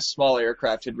nobody in this small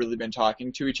aircraft had really been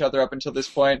talking to each other up until this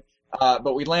point.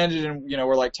 But we landed and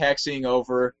we're like taxiing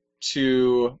over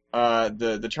to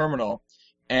the terminal,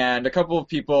 and a couple of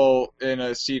people in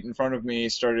a seat in front of me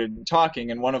started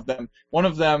talking, and one of them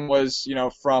was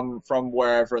from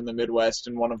wherever in the Midwest,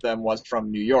 and one of them was from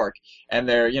New York, and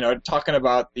they're talking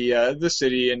about the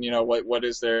city and what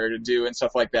is there to do and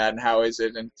stuff like that and how is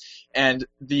it, and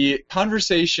the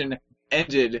conversation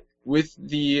ended with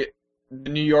the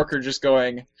New Yorker just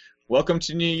going, "Welcome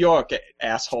to New York,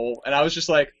 asshole," and I was just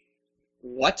like,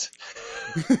 "What?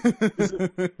 Is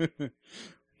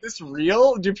this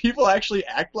real? Do people actually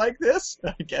act like this?"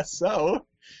 I guess so.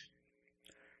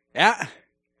 Yeah.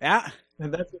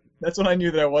 And that's when I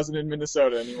knew that I wasn't in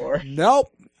Minnesota anymore.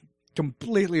 Nope.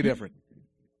 Completely different.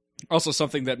 Also,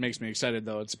 something that makes me excited,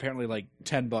 though, it's apparently like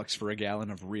 $10 for a gallon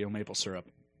of real maple syrup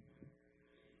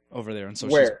over there. And so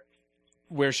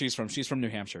where she's from. She's from New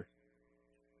Hampshire.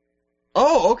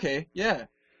 Oh, okay, yeah.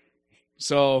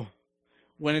 So,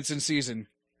 when it's in season,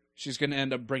 she's going to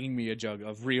end up bringing me a jug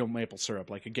of real maple syrup,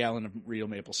 like a gallon of real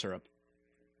maple syrup.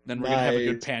 Then we're going to have a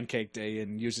good pancake day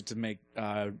and use it to make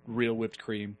real whipped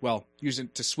cream. Well, use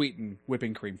it to sweeten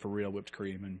whipping cream for real whipped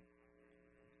cream and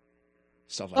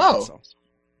stuff like that. So.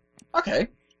 Okay.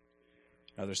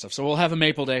 Other stuff. So we'll have a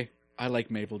maple day. I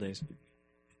like maple days.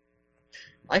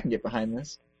 I can get behind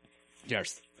this.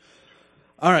 Yes.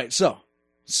 All right, so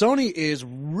Sony is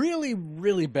really,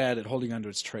 really bad at holding onto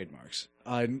its trademarks,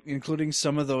 including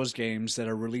some of those games that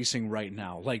are releasing right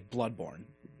now, like Bloodborne.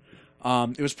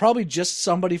 It was probably just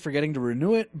somebody forgetting to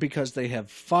renew it because they have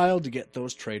filed to get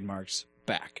those trademarks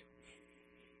back.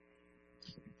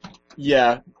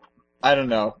 Yeah, I don't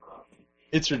know.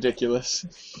 It's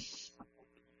ridiculous.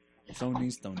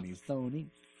 Sony.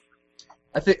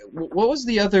 I think, what was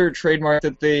the other trademark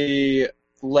that they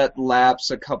let lapse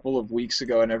a couple of weeks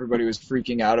ago and everybody was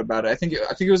freaking out about it? I think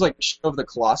it was like Shadow of the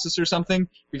Colossus or something,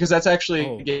 because that's actually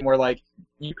a game where like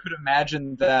you could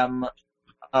imagine them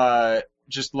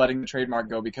just letting the trademark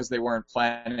go because they weren't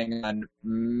planning on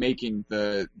making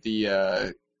the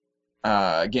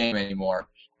game anymore.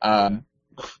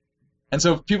 And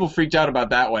so people freaked out about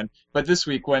that one. But this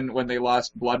week, when they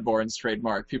lost Bloodborne's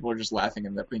trademark, people were just laughing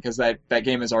at them because that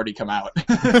game has already come out.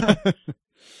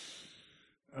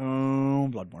 Oh,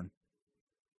 Bloodborne.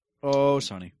 Oh,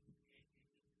 Sony.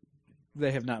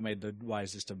 They have not made the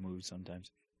wisest of moves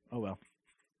sometimes. Oh, well.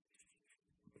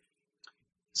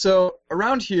 So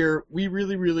around here, we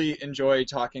really, really enjoy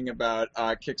talking about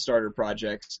Kickstarter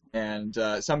projects and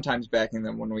sometimes backing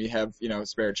them when we have,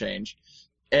 spare change.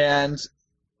 And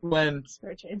when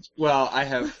Spare change. Well,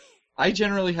 I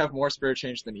generally have more spare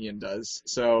change than Ian does.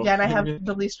 So Yeah, and I have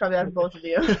the least probably out of both of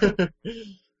you.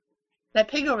 That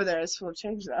pig over there is full of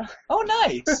change, though. Oh,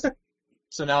 nice.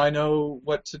 So now I know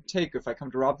what to take if I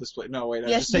come to rob this place. No, wait, I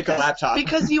just take a laptop.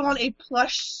 Because you want a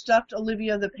plush stuffed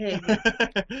Olivia the pig.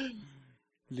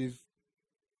 Live.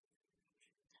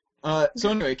 So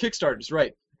anyway, Kickstarters,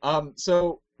 right.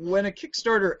 So when a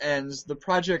Kickstarter ends, the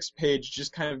project's page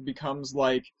just kind of becomes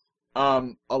like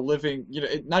a living,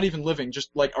 not even living, just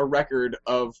like a record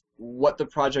of what the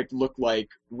project looked like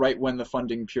right when the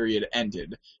funding period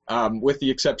ended. With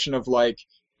the exception of like,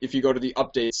 if you go to the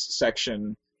updates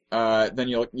section, then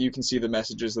you can see the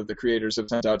messages that the creators have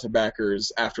sent out to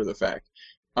backers after the fact.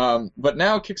 But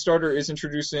now Kickstarter is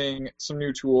introducing some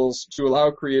new tools to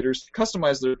allow creators to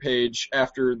customize their page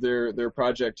after their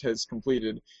project has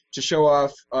completed to show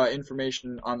off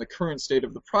information on the current state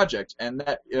of the project, and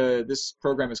that this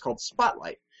program is called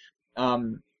Spotlight.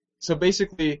 So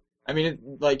basically, I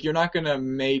mean, you're not gonna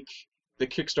make the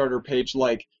Kickstarter page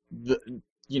like the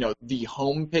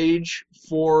home page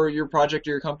for your project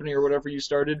or your company or whatever you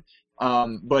started,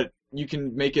 but you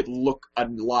can make it look a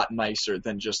lot nicer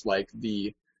than just like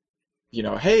the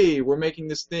hey, we're making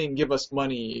this thing, give us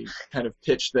money kind of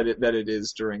pitch that it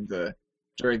is during the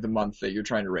month that you're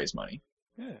trying to raise money.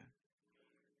 Yeah.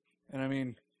 And I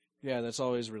mean, yeah, that's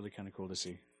always really kind of cool to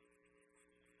see.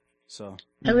 So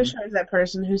I wish I was that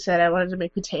person who said I wanted to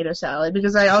make potato salad,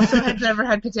 because I also had never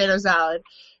had potato salad.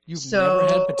 You've never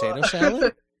had potato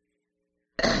salad?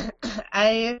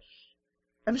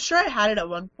 I'm sure I had it at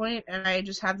one point, and I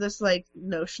just have this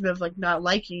notion of not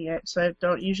liking it, so I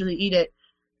don't usually eat it.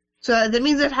 So that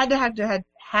means I've had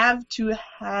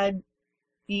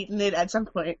eaten it at some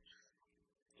point.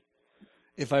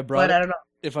 If I brought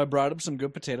up some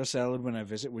good potato salad when I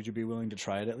visit, would you be willing to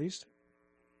try it at least?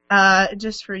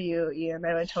 Just for you, Ian,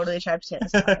 I would totally try potato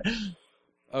salad.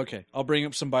 Okay, I'll bring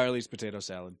up some Byerly's potato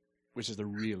salad, which is the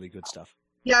really good stuff.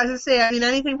 Yeah, I was gonna say, I mean,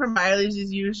 anything from Byerly's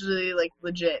is usually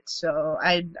legit, so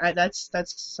that's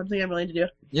something I'm willing to do.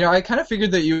 I kind of figured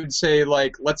that you would say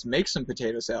let's make some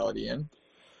potato salad, Ian.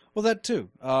 Well, that too.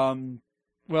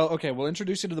 Okay, we'll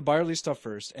introduce you to the Byerly stuff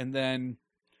first, and then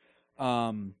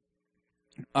I'd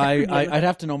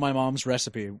have to know my mom's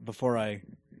recipe before I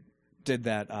did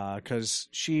that, because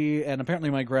she and apparently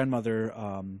my grandmother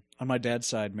on my dad's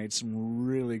side made some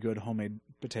really good homemade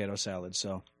potato salad.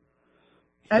 So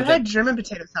I've had German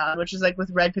potato salad, which is with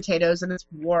red potatoes and it's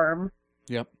warm.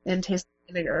 Yep. And tastes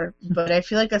like vinegar, but I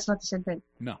feel like that's not the same thing.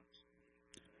 No.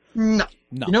 You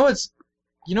know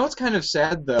what's kind of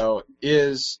sad though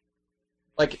is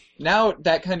now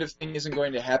that kind of thing isn't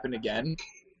going to happen again.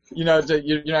 You're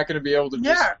not going to be able to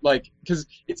just because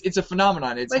it's a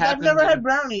phenomenon. It's happened. I've never had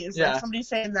brownies. Yeah. Somebody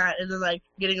saying that and then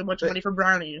getting a bunch of money for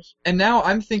brownies. And now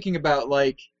I'm thinking about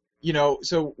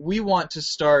so we want to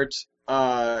start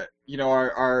our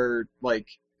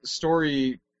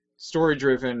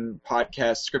story-driven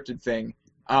podcast scripted thing,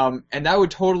 and that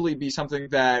would totally be something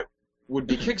that would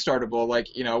be Kickstartable.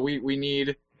 We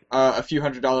need a few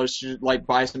 $100s to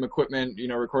buy some equipment,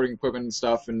 recording equipment and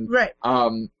stuff, and right.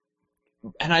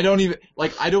 And I don't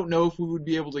know if we would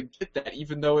be able to get that,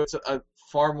 even though it's a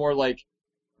far more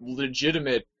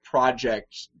legitimate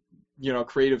project,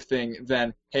 creative thing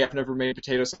than, hey, I've never made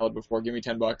potato salad before, give me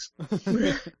 $10.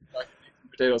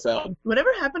 Potato salad. Whatever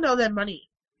happened to all that money?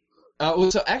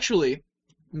 So actually,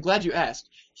 I'm glad you asked.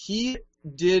 He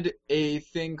did a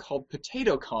thing called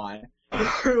PotatoCon.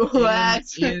 What?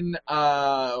 In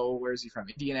where is he from?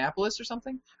 Indianapolis or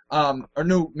something? Or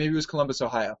no, maybe it was Columbus,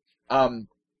 Ohio.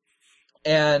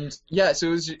 And yeah,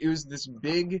 so it was this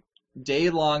big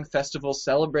day-long festival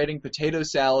celebrating potato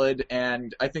salad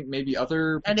and I think maybe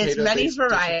other potato. And its many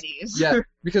varieties. Yeah,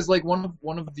 because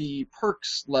one of the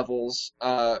perks levels,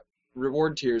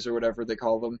 reward tiers or whatever they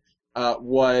call them,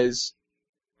 was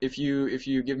if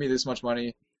you give me this much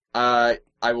money, I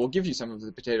will give you some of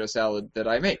the potato salad that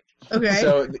I make. Okay.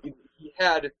 So he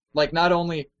had not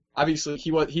only. Obviously,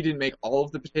 he didn't make all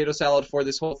of the potato salad for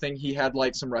this whole thing. He had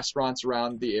some restaurants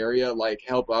around the area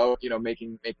help out,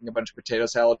 making a bunch of potato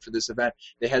salad for this event.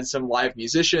 They had some live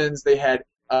musicians. They had,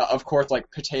 of course,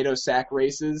 potato sack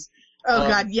races. Oh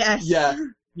God, yes. Yeah,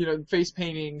 face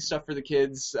painting stuff for the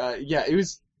kids. Yeah, it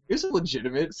was a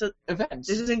legitimate event.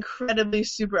 This is incredibly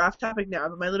super off topic now,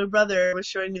 but my little brother was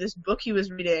showing me this book he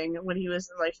was reading when he was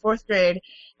in 4th grade,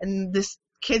 and this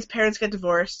kid's parents got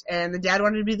divorced, and the dad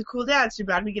wanted to be the cool dad, so he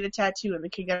brought him to get a tattoo, and the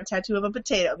kid got a tattoo of a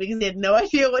potato because he had no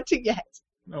idea what to get.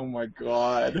 Oh my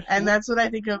God. And that's what I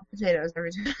think of potatoes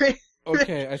every time.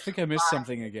 Okay, I think I missed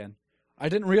something again. I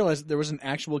didn't realize that there was an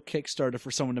actual Kickstarter for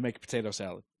someone to make a potato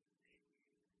salad.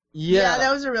 Yeah,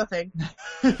 that was a real thing.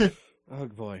 Oh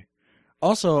boy.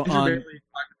 Also, Andrew Bailey talked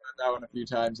about that one a few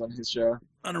times on his show.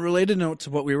 On a related note to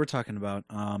what we were talking about,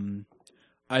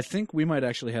 I think we might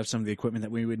actually have some of the equipment that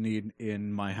we would need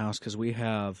in my house because we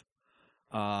have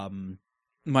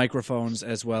microphones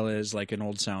as well as an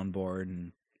old soundboard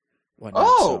and whatnot.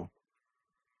 Oh,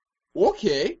 so.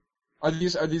 Okay. Are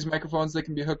these microphones that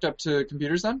can be hooked up to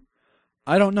computers then?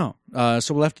 I don't know.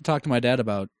 So we'll have to talk to my dad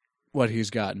about what he's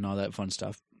got and all that fun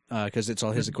stuff because it's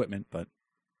all his equipment. But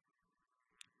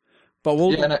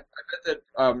we'll. Yeah, and I bet that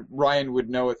Ryan would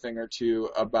know a thing or two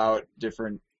about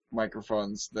different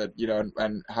microphones that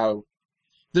and how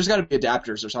there's got to be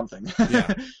adapters or something.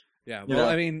 Yeah. Well,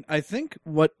 I mean, I think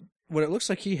what what it looks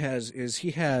like he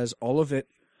has all of it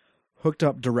hooked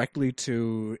up directly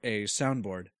to a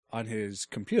soundboard on his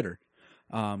computer,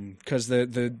 because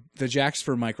the jacks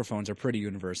for microphones are pretty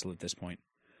universal at this point.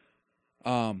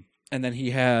 And then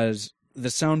he has the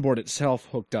soundboard itself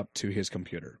hooked up to his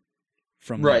computer.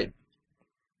 From Right.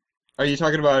 Are you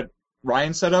talking about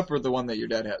Ryan's setup or the one that your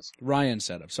dad has? Ryan's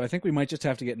setup. So I think we might just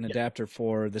have to get an adapter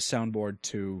for the soundboard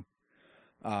to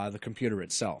the computer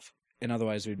itself, and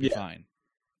otherwise we'd be fine.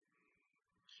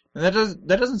 And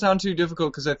that doesn't sound too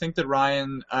difficult because I think that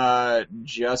Ryan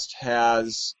just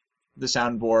has the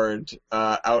soundboard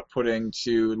outputting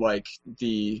to like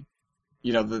the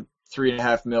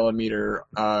 3.5 millimeter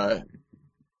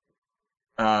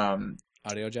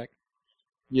Audio jack.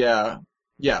 Yeah.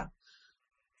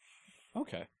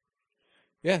 Okay.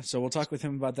 Yeah, so we'll talk with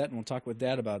him about that, and we'll talk with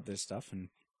Dad about this stuff, and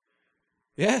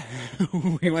yeah,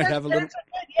 we might have a little.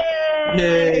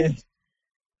 Yay!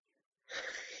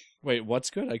 Wait, what's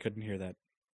good? I couldn't hear that.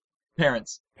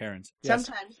 Parents. Yes.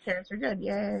 Sometimes parents are good.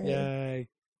 Yay. Yay!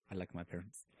 I like my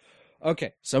parents.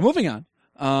 Okay, so moving on.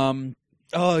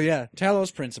 Oh yeah,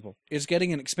 Talos Principle is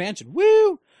getting an expansion.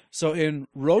 Woo! So in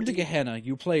Road to Gehenna,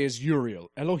 you play as Uriel,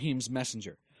 Elohim's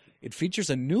messenger. It features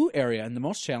a new area and the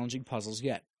most challenging puzzles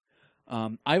yet.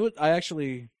 I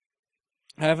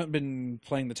haven't been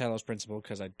playing the Talos Principle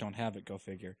because I don't have it. Go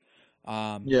figure.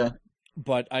 Yeah.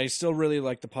 But I still really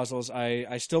like the puzzles.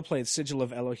 I still played Sigil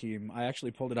of Elohim. I actually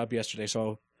pulled it up yesterday.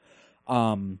 So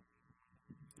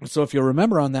if you'll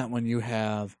remember on that one, you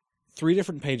have 3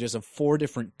 different pages of 4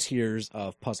 different tiers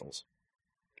of puzzles.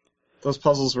 Those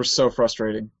puzzles were so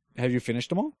frustrating. Have you finished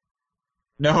them all?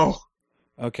 No.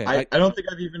 Okay. I don't think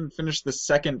I've even finished the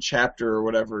second chapter or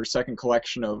whatever, second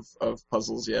collection of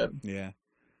puzzles yet. Yeah.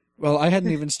 Well, I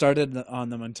hadn't even started on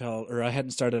them I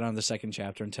hadn't started on the second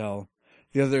chapter until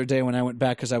the other day when I went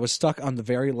back because I was stuck on the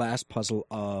very last puzzle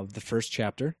of the first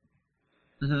chapter.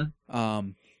 Mm-hmm.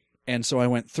 And so I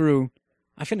went through.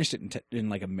 I finished it in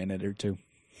like a minute or 2.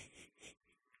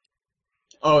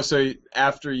 Oh, so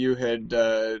after you had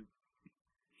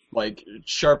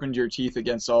sharpened your teeth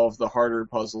against all of the harder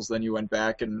puzzles, then you went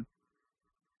back and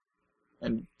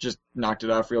just knocked it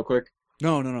off real quick?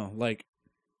 No. Like,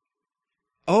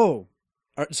 so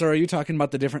are you talking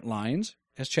about the different lines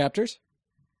as chapters?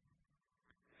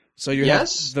 So you have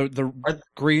the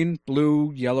green,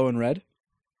 blue, yellow, and red?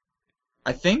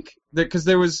 I think because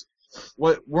there was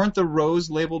weren't the rows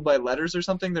labeled by letters or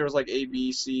something? There was like A,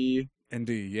 B, C, and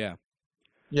D. Yeah.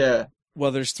 Yeah.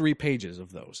 Well, there's 3 pages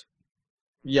of those.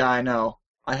 Yeah, I know.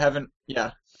 I haven't.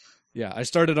 Yeah. Yeah, I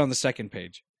started on the second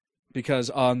page because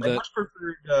on the. I much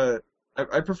preferred.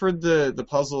 I preferred the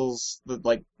puzzles that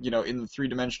in the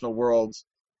 3-dimensional world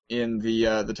in the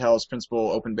Talos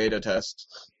Principle open beta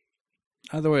test.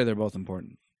 Either way, they're both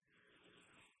important.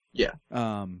 Yeah.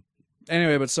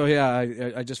 Anyway, but so yeah,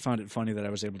 I just found it funny that I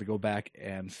was able to go back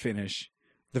and finish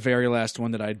the very last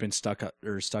one that I'd been stuck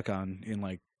on in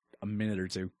like a minute or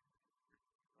 2.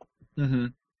 Mm-hmm.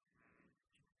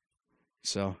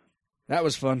 So that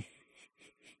was fun.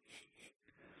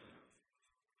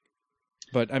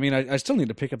 But I mean, I still need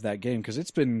to pick up that game because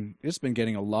it's been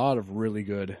getting a lot of really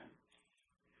good.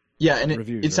 Yeah, and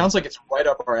reviews, it sounds like it's right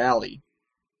up our alley.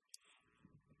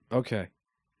 Okay.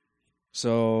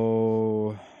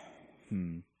 So,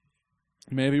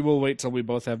 maybe we'll wait till we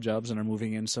both have jobs and are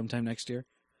moving in sometime next year,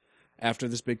 after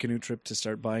this big canoe trip, to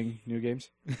start buying new games.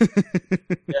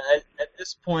 Yeah, at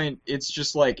this point, it's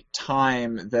just like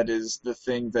time that is the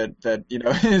thing that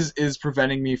is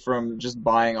preventing me from just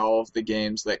buying all of the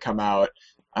games that come out.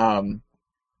 The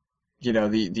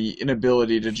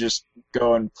inability to just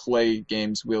go and play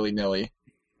games willy-nilly.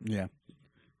 Yeah,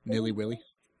 nilly-willy.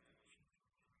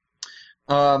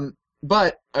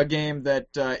 But a game that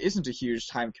isn't a huge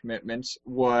time commitment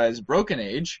was Broken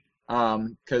Age.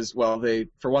 Because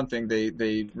for one thing,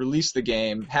 they released the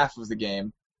game, half of the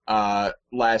game,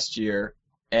 last year,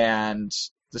 and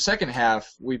the second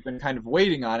half we've been kind of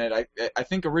waiting on it. I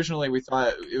think originally we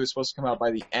thought it was supposed to come out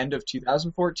by the end of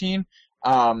 2014,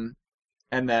 and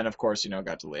then of course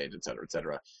got delayed, et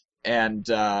cetera, and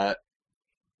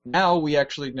now we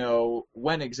actually know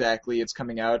when exactly it's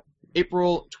coming out.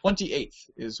 April 28th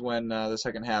is when the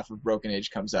second half of Broken Age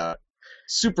comes out.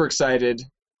 Super excited,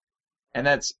 and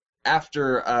that's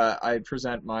after I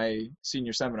present my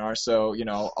senior seminar, so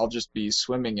I'll just be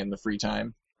swimming in the free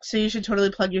time. So you should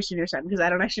totally plug your senior seminar because I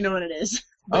don't actually know when it is.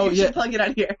 But you should plug it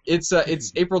on here. It's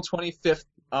April 25th,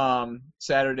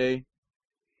 Saturday.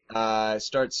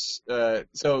 Starts.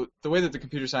 So the way that the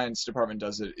computer science department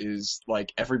does it is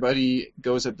like everybody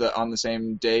goes on the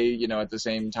same day, at the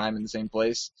same time in the same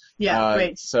place. Yeah,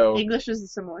 great. So English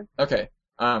is similar. Okay.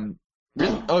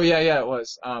 Really? Oh yeah, it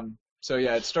was. So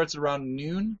yeah, it starts around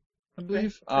noon, I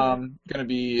believe. Gonna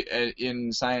be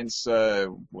in science,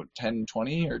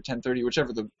 10:20 or 10:30,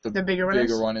 whichever the The bigger one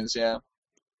bigger is? one is. Yeah.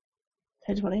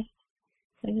 10:20.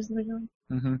 I think is the bigger one.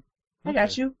 Mm-hmm. I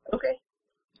got you. Okay.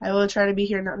 I will try to be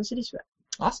here in Mountain City for that.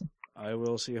 Awesome. I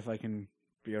will see if I can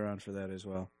be around for that as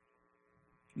well.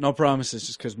 No promises,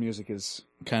 just because music is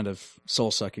kind of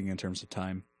soul-sucking in terms of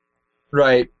time.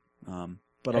 Right.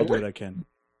 But I'll do what I can.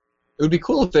 It would be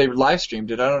cool if they live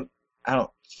streamed it. I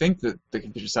don't think that the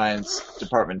computer science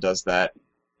department does that.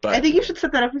 But I think you should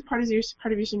set that up as part of your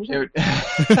senior it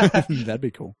time. would That'd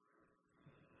be cool.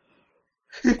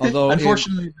 Although,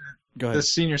 unfortunately, go ahead. the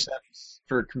senior sets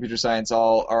for computer science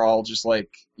are all just like,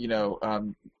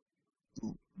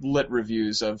 lit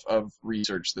reviews of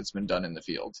research that's been done in the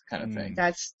field kind of thing.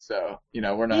 That's So,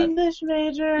 we're not. English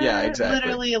major. Yeah, exactly.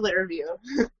 Literally a lit review.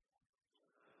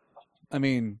 I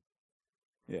mean,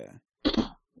 yeah.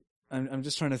 I'm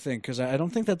just trying to think, because I don't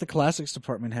think that the classics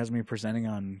department has me presenting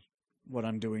on what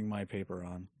I'm doing my paper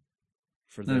on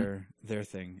for their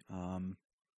thing. And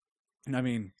I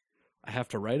mean, I have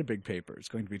to write a big paper. It's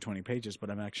going to be 20 pages,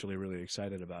 but I'm actually really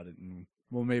excited about it, and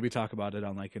we'll maybe talk about it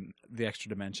on the extra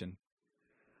dimension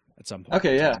at some point.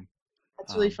 Okay, yeah.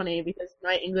 That's really funny because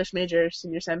my English major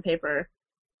senior sem paper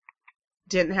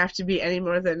didn't have to be any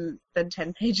more than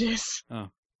 10 pages. Oh.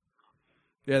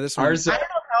 Yeah, this one. Ours, I don't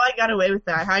know how I got away with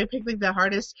that. How I picked the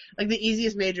hardest, the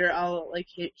easiest major I'll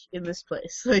hit in this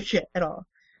place, at all.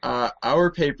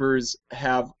 our papers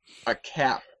have a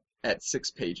cap at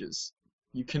 6 pages.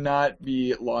 You cannot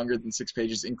be longer than 6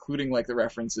 pages, including the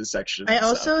references section. I and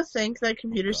also stuff. think that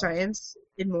computer science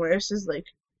in Morris is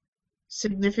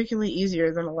significantly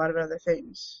easier than a lot of other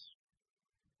things.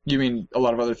 You mean a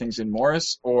lot of other things in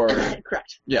Morris, or?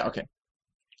 Correct. Yeah, okay.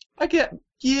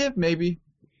 Maybe.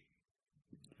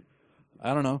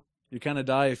 I don't know. You kind of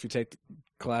die if you take the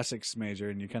classics major,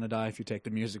 and you kind of die if you take the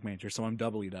music major, so I'm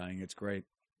doubly dying. It's great.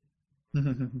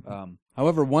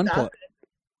 However, one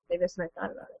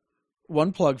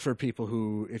plug for people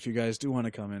who, if you guys do want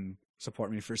to come and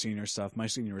support me for senior stuff, my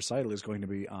senior recital is going to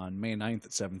be on May 9th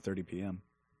at 7:30 p.m.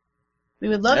 We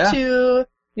would love to.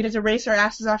 We'd have to race our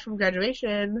asses off from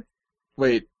graduation.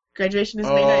 Wait. Graduation is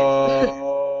May 9th.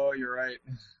 Oh, you're right.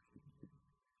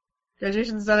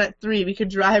 Graduation's done at 3. We could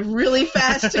drive really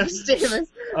fast to Gustavus.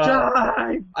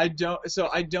 Drive! I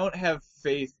don't have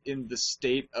faith in the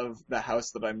state of the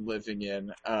house that I'm living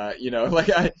in. I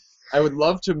would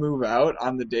love to move out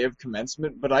on the day of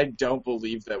commencement, but I don't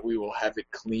believe that we will have it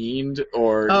cleaned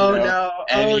or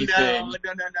anything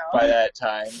by that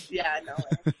time. Yeah, no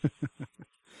way.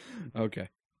 Okay.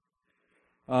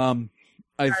 Sorry,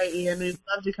 Ian, we'd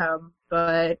love to come,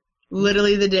 but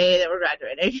literally the day that we're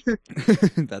graduating.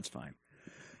 That's fine.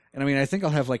 And I mean, I think I'll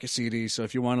have a CD, so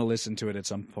if you want to listen to it at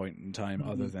some point in time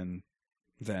other than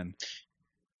then.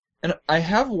 And I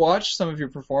have watched some of your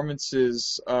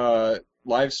performances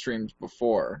live streamed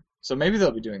before, so maybe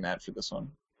they'll be doing that for this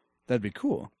one. That'd be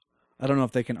cool. I don't know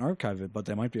if they can archive it, but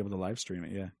they might be able to live stream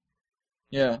it, yeah.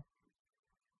 Yeah.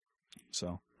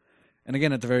 So, and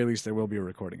again, at the very least, there will be a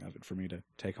recording of it for me to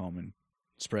take home and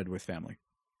spread with family.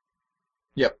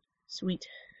 Yep. Sweet.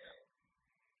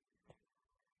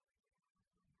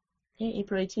 Hey,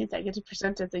 April 18th, I get to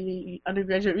present at the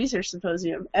Undergraduate Research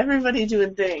Symposium. Everybody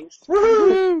doing things.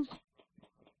 Woohoo!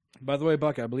 By the way,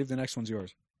 Buck, I believe the next one's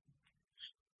yours.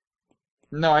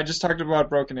 No, I just talked about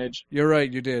Broken Age. You're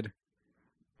right, you did.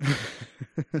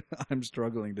 I'm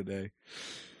struggling today.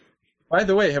 By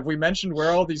the way, have we mentioned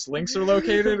where all these links are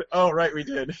located? Oh, right, we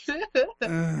did.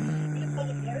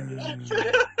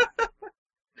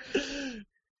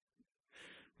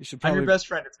 You should I'm probably... your best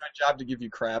friend. It's my job to give you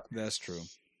crap. That's true.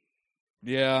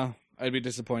 Yeah, I'd be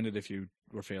disappointed if you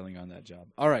were failing on that job.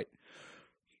 All right.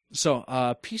 So,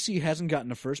 PC hasn't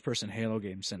gotten a first-person Halo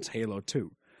game since Halo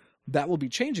 2. That will be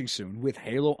changing soon with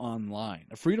Halo Online,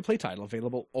 a free-to-play title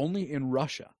available only in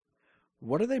Russia.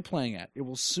 What are they playing at? It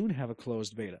will soon have a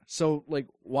closed beta. So,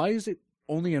 why is it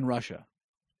only in Russia?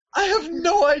 I have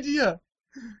no idea.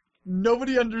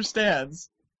 Nobody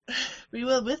understands. We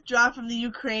will withdraw from the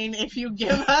Ukraine if you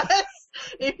give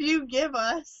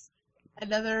us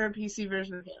another PC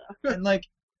version of Halo. And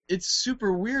it's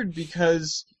super weird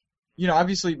because,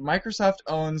 obviously Microsoft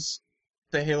owns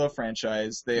the Halo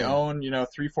franchise. They own,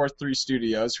 343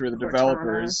 Studios, who are the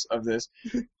developers of this.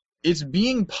 It's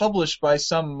being published by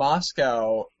some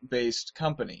Moscow-based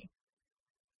company.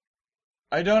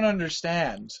 I don't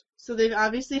understand. So they've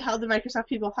obviously held the Microsoft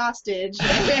people hostage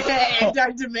and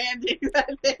are demanding that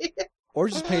they... Or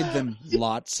just paid them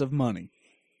lots of money.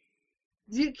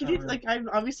 Could you like? I'm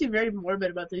obviously very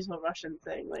morbid about this whole Russian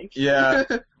thing. Like. Yeah.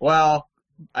 Well,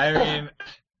 I mean,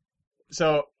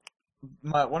 so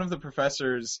one of the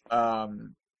professors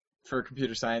for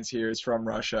computer science here is from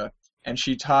Russia, and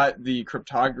she taught the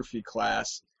cryptography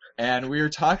class, and we were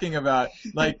talking about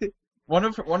like one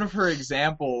of her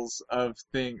examples of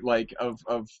you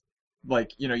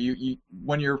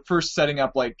when you're first setting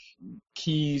up like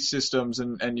key systems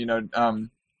and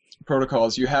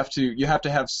protocols, you have to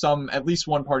have at least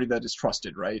one party that is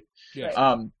trusted, right? Yes.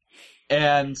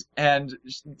 And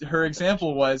her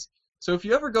example was, so if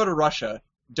you ever go to Russia,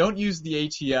 don't use the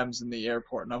ATMs in the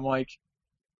airport. And I'm like,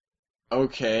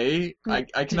 okay, I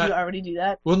cannot. Did you already do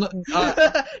that? Well, no,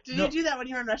 Did no, you do that when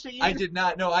you were in Russia? I did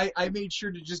not. No, I made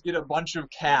sure to just get a bunch of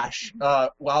cash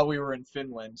while we were in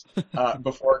Finland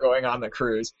before going on the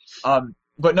cruise.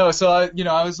 But no, so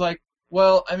I was like,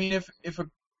 well, I mean, if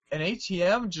an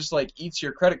ATM just like eats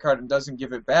your credit card and doesn't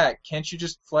give it back, can't you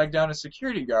just flag down a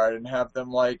security guard and have them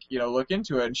like look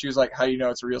into it? And she was like, how do you know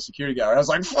it's a real security guard? I was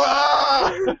like,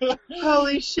 fuck!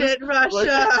 Holy shit,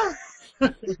 Russia!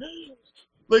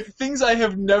 Like things I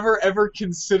have never ever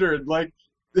considered. Like,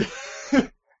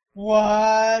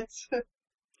 what?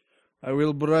 I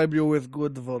will bribe you with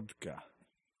good vodka.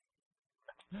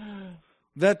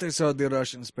 That is how the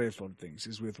Russians pay for things,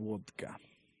 is with vodka.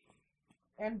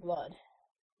 And blood.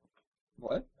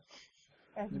 What?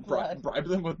 And blood. Bribe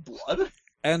them with blood?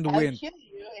 And I'll win. kill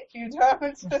you if you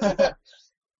don't.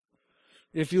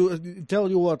 If you tell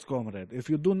you what, comrade, if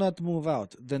you do not move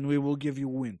out, then we will give you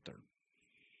winter.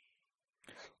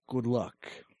 Good luck.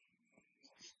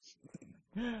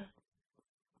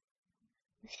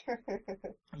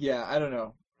 Yeah, I don't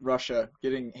know. Russia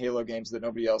getting Halo games that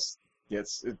nobody else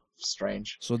gets. It's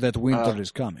strange. So that winter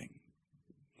is coming.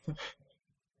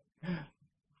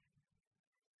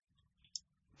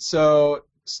 So,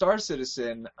 Star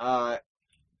Citizen,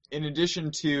 in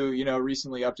addition to,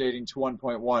 recently updating to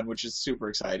 1.1, which is super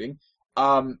exciting,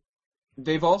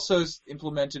 they've also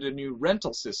implemented a new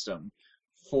rental system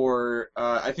for,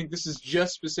 I think this is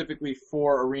just specifically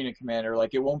for Arena Commander.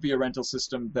 Like, it won't be a rental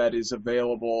system that is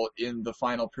available in the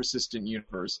final Persistent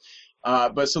universe.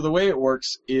 But so the way it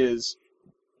works is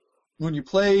when you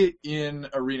play in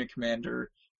Arena Commander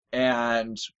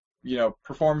and,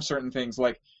 perform certain things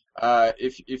like,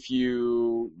 if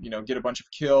you get a bunch of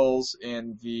kills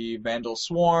in the Vandal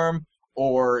Swarm,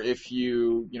 or if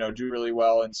you do really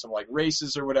well in some like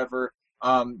races or whatever,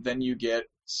 then you get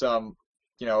some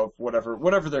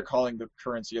whatever they're calling the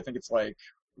currency. I think it's like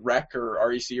REC or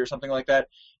REC or something like that,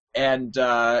 and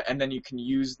then you can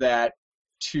use that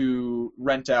to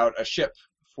rent out a ship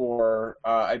for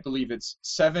I believe it's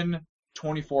 7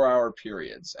 24-hour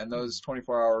periods, and those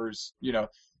 24 hours,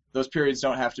 those periods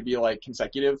don't have to be like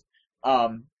consecutive,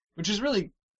 which is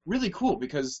really, really cool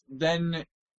because then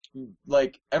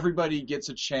like everybody gets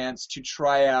a chance to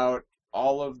try out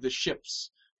all of the ships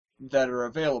that are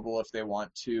available if they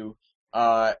want to,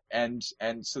 and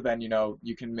so then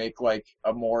you can make like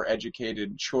a more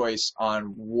educated choice on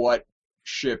what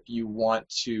ship you want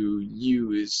to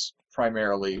use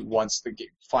primarily once the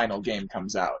final game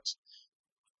comes out.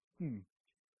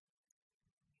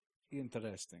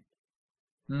 Interesting.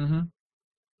 Mm-hmm.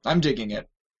 I'm digging it.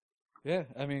 Yeah,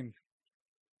 I mean,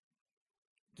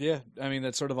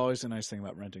 that's sort of always the nice thing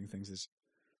about renting things is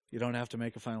you don't have to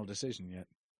make a final decision yet.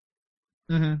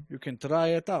 Mm-hmm. You can try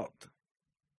it out.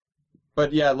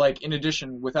 But yeah, like in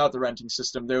addition, without the renting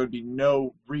system, there would be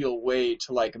no real way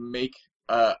to like make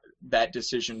that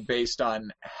decision based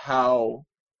on how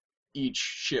each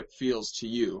ship feels to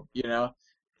you, Yeah.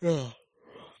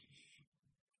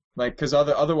 Like, because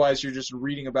otherwise you're just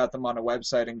reading about them on a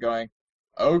website and going,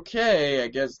 okay, I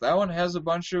guess that one has a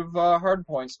bunch of hard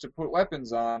points to put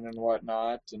weapons on and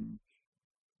whatnot, and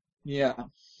yeah.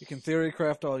 You can theory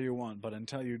craft all you want, but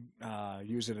until you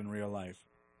use it in real life.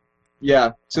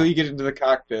 Yeah, till you get into the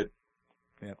cockpit.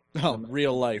 Yeah. Oh,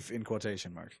 real life in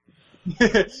quotation marks.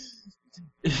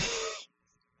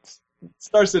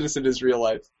 Star Citizen is real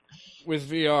life.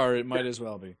 With VR, it might as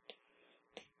well be.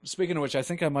 Speaking of which, I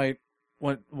think I might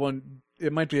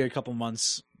it might be a couple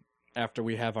months after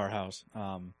we have our house,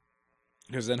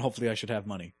 because then hopefully I should have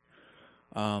money.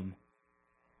 I'm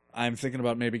thinking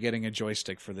about maybe getting a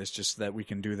joystick for this, just so that we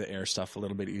can do the air stuff a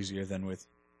little bit easier than with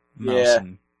mouse. Yeah.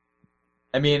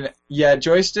 I mean, yeah,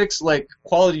 joysticks, like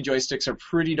quality joysticks, are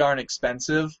pretty darn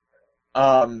expensive,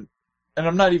 and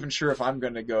I'm not even sure if I'm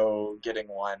going to go getting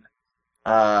one.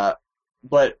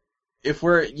 But if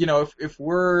we're, if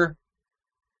we're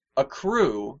a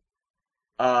crew,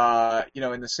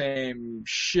 in the same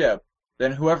ship,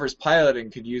 then whoever's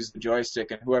piloting could use the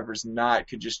joystick, and whoever's not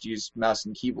could just use mouse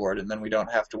and keyboard, and then we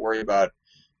don't have to worry about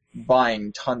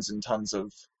buying tons and tons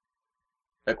of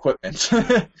equipment.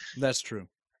 That's true.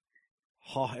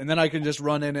 Oh, and then I can just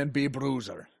run in and be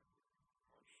Bruiser.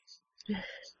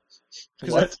 'Cause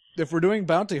What? if we're doing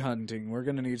bounty hunting, we're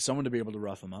going to need someone to be able to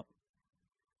rough them up.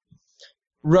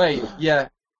 Right, yeah.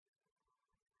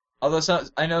 Although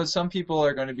I know some people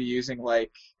are going to be using,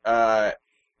 like,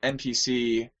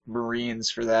 NPC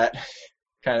Marines for that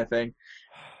kind of thing.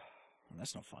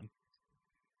 That's no fun.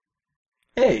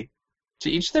 Hey,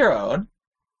 to each their own.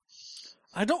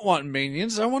 I don't want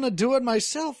minions. I want to do it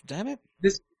myself, damn it.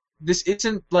 This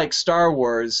isn't like Star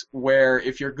Wars, where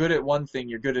if you're good at one thing,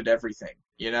 you're good at everything,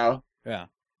 you know? Yeah.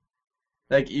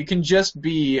 Like, you can just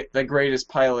be the greatest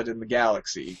pilot in the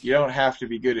galaxy. You don't have to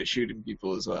be good at shooting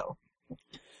people as well.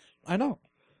 I know.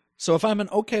 So if I'm an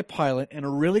okay pilot and a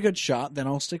really good shot, then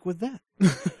I'll stick with that.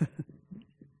 I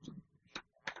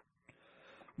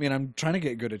mean, I'm trying to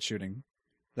get good at shooting.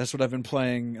 That's what I've been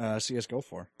playing CSGO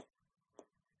for.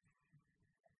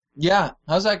 Yeah,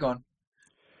 how's that going?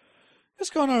 It's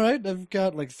going all right. I've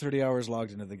got like 30 hours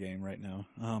logged into the game right now.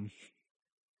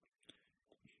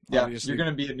 Yeah, Obviously, you're going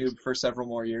to be a noob for several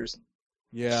more years.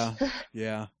 Yeah,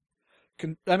 yeah.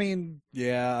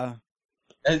 Yeah.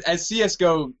 As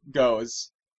CSGO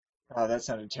goes, oh, that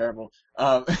sounded terrible.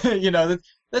 You know,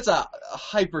 that's a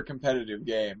hyper-competitive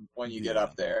game when you get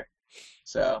up there.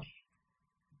 So.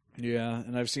 Yeah,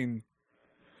 and I've seen...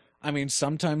 I mean,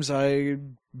 sometimes I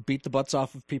beat the butts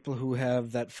off of people who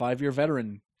have that 5-year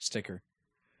veteran sticker.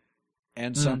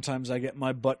 And sometimes I get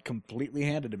my butt completely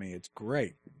handed to me. It's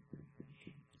great.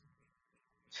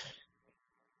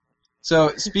 So,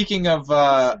 speaking of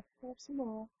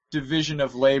division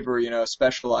of labor, you know,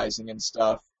 specializing and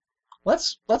stuff,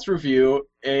 let's review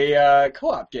a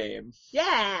co-op game.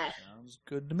 Yeah. Sounds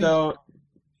good to me. So,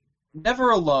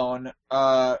 Never Alone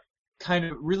kind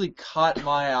of really caught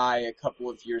my eye a couple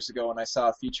of years ago when I saw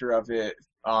a feature of it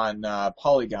on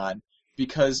Polygon,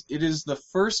 because it is the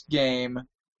first game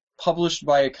published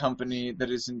by a company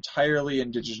that is entirely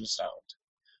indigenous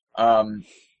owned.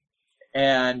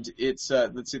 And it's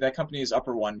let's see, that company is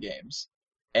Upper One Games,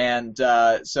 and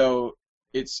so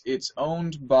it's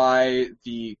owned by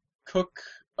the Cook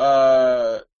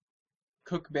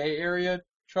Bay Area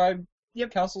Tribe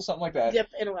Council, something like that. Yep,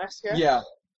 in Alaska. Yeah.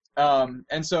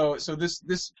 And so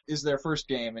this is their first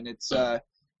game, and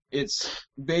it's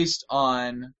based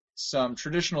on some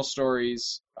traditional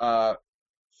stories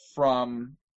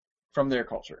from their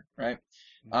culture, right?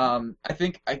 I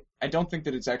don't think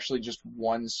that it's actually just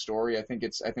one story. I think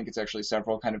it's actually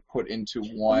several kind of put into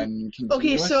one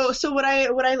continuous. Okay, so what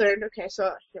I learned. Okay,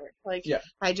 so here, Yeah.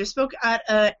 I just spoke at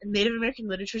a Native American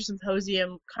Literature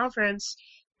Symposium conference,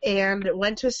 and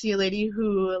went to see a lady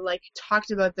who talked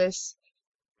about this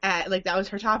at that was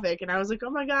her topic, and I was like, oh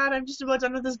my god, I'm just about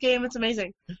done with this game. It's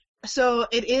amazing. So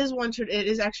it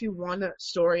is actually one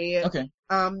story. Okay.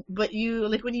 But you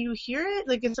when you hear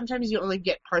it, and sometimes you only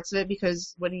get parts of it,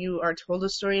 because when you are told a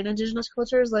story in indigenous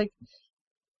cultures, the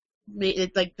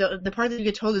part that you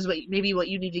get told is what you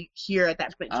need to hear at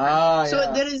that point in time. So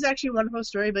yeah. that is actually one whole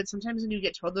story, but sometimes when you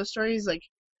get told those stories,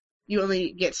 you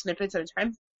only get snippets at a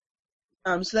time.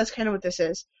 So that's kind of what this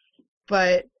is.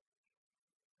 But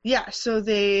yeah, so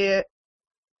it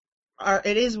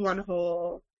is one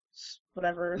whole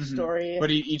whatever story.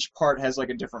 But each part has a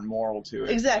different moral to it.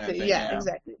 Exactly. Kind of thing, yeah,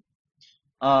 exactly.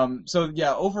 So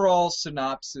yeah, overall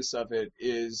synopsis of it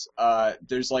is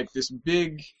there's this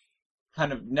big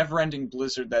kind of never-ending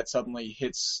blizzard that suddenly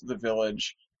hits the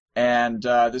village, and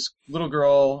this little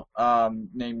girl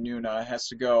named Nuna has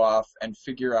to go off and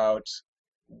figure out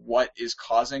what is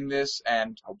causing this,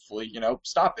 and hopefully,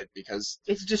 stop it, because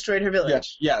it's destroyed her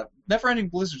village. Yeah, never-ending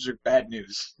blizzards are bad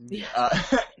news. Yeah.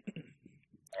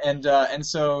 And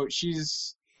so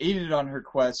she's aided on her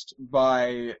quest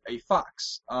by a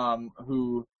fox,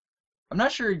 who I'm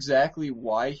not sure exactly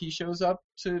why he shows up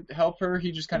to help her.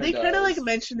 He just kind of They kind of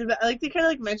mentioned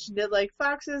it,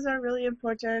 foxes are really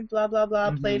important, blah blah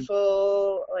blah,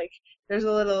 playful. There's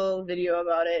a little video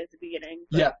about it at the beginning.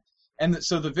 But... Yeah. And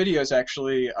so the videos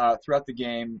actually, throughout the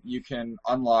game, you can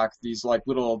unlock these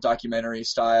little documentary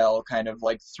style kind of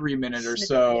 3-minute or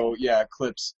so,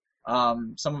 clips.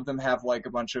 Some of them have a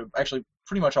bunch of, actually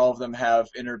pretty much all of them have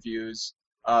interviews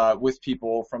with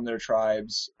people from their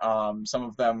tribes. Some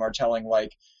of them are telling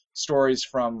stories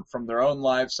from their own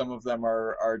lives. Some of them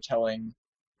are telling,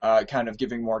 kind of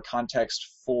giving more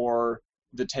context for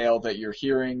the tale that you're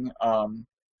hearing. And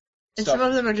some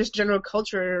of them are just general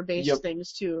culture based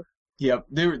things too. Yep,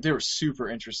 they were super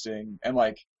interesting, and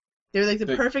They were like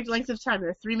the perfect length of time.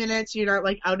 They're 3 minutes. You're not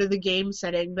like out of the game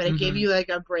setting, but it gave you like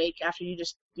a break after you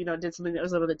just did something that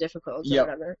was a little bit difficult or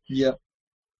whatever. Yep.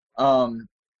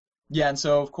 Yeah, and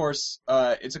so of course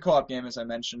it's a co-op game, as I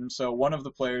mentioned. So one of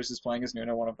the players is playing as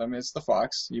Nuna. One of them is the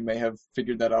fox. You may have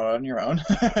figured that out on your own.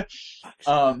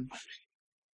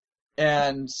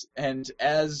 And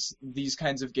as these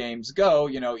kinds of games go,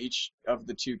 each of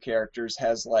the two characters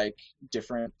has like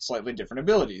slightly different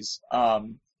abilities.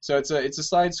 So it's a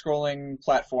side-scrolling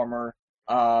platformer.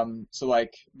 So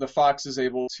like the fox is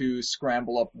able to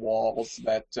scramble up walls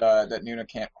that Nuna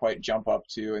can't quite jump up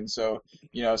to, and so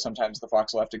sometimes the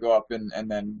fox will have to go up and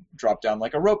then drop down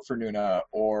like a rope for Nuna,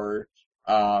 or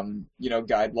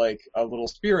guide like a little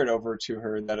spirit over to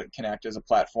her that it can act as a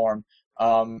platform.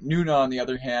 Nuna, on the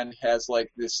other hand, has like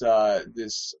this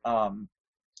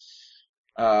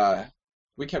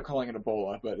we kept calling it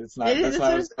Ebola, but it's not. I'm pretty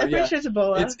sure it's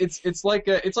Ebola. It's like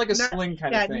a sling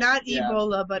kind of thing. Yeah, not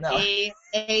Ebola, but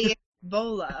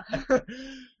Ebola.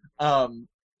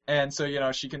 And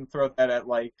so she can throw that at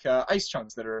like ice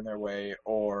chunks that are in their way,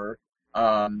 or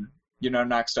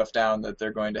knock stuff down that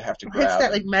they're going to have to grab. It's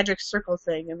that like magic circle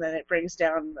thing, and then it brings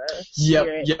down the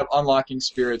spirit. Yep, unlocking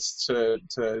spirits to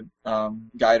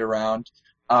guide around.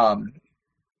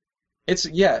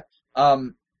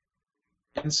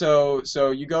 And so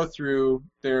you go through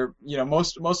there.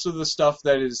 Most of the stuff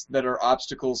that are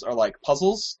obstacles are like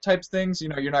puzzles type things.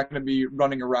 You're not going to be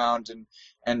running around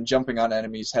and jumping on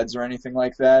enemies' heads or anything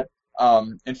like that.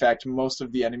 In fact, most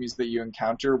of the enemies that you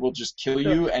encounter will just kill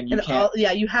you, and you can't.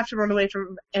 You have to run away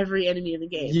from every enemy in the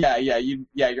game.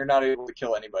 You're not able to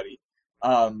kill anybody.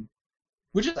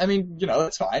 Which is,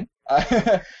 that's fine.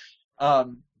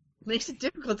 Makes it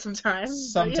difficult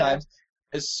sometimes. Sometimes.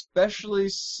 Especially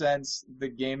since the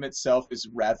game itself is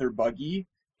rather buggy.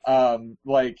 There'll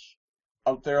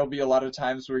be a lot of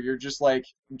times where you're just like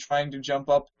trying to jump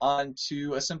up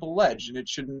onto a simple ledge, and it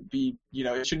shouldn't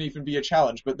even be a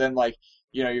challenge. But then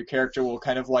your character will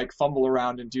kind of like fumble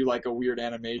around and do like a weird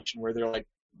animation where they're like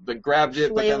they grabbed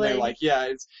it, but then they're like,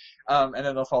 it's, and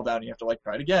then they'll fall down, and you have to like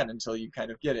try it again until you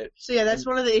kind of get it. So that's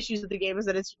one of the issues with the game, is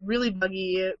that it's really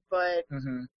buggy, but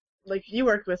like you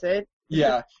worked with it.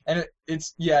 Yeah, and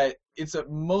it's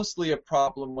mostly a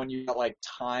problem when you got like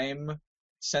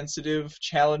time-sensitive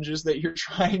challenges that you're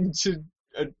trying to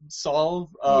solve.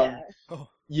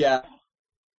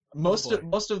 Most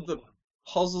of the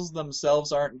puzzles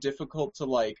themselves aren't difficult to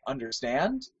like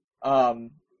understand.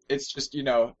 It's just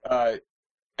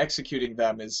executing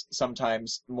them is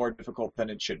sometimes more difficult than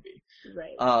it should be.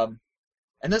 Right.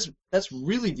 And that's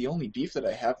really the only beef that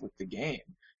I have with the game.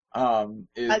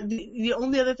 The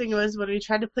only other thing was when we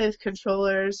tried to play with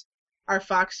controllers, our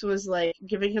fox was like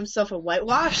giving himself a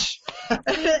whitewash.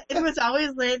 It was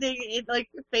always landing like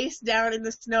face down in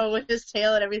the snow with his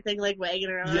tail and everything like wagging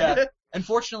around. Yeah.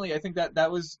 Unfortunately, I think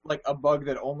that was like a bug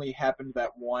that only happened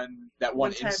that one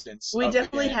instance. We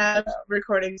definitely have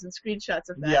recordings and screenshots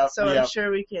of that, I'm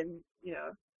sure we can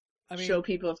show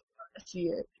people if they want to see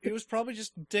it. It was probably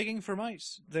just digging for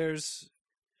mice. There's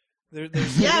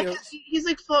he's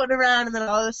like floating around, and then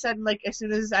all of a sudden, like as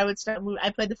soon as I would stop moving, I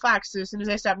played the fox. So as soon as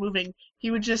I stopped moving,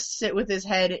 he would just sit with his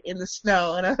head in the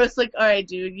snow, and I was like, "All right,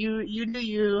 dude, you do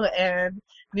you, and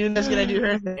Nuna's gonna do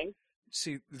her thing."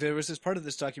 See, there was this part of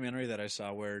this documentary that I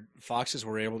saw where foxes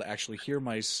were able to actually hear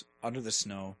mice under the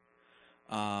snow.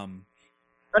 Under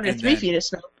 3 feet of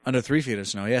snow. Under 3 feet of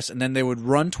snow, yes, and then they would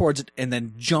run towards it and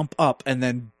then jump up and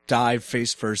then dive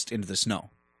face first into the snow.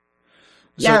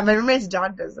 Yeah, my roommate's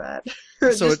dog does that.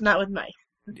 Just not with mice.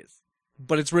 Yes.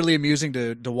 But it's really amusing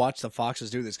to watch the foxes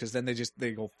do this, because then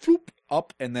they go floop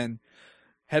up and then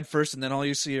head first, and then all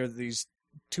you see are these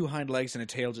 2 hind legs and a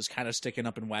tail just kind of sticking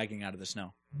up and wagging out of the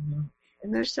snow. Mm-hmm.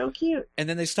 And they're so cute. And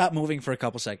then they stop moving for a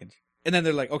couple seconds. And then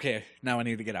they're like, okay, now I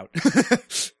need to get out.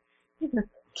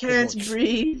 Can't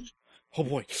breathe. Oh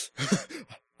boy.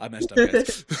 I messed up,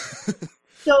 guys.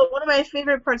 So one of my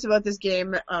favorite parts about this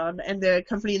game, and the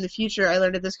company in the future, I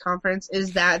learned at this conference,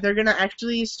 is that they're going to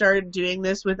actually start doing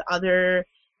this with other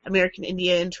American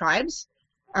Indian tribes,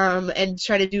 and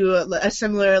try to do a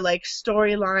similar like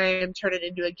storyline, turn it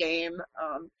into a game,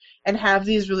 and have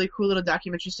these really cool little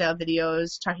documentary-style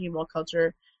videos talking about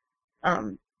culture.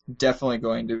 Definitely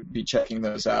going to be checking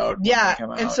those out. Yeah,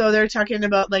 and so they're talking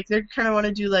about like they kind of want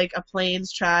to do like a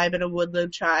Plains tribe and a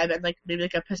Woodland tribe, and like maybe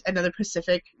like another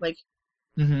Pacific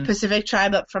Pacific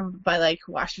tribe up by like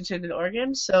Washington and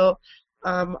Oregon. So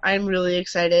I'm really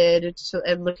excited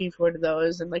and looking forward to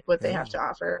those and like what they have to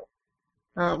offer.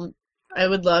 I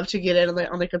would love to get in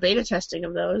on like a beta testing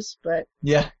of those, but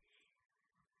yeah,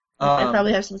 I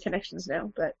probably have some connections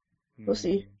now, but we'll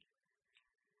see.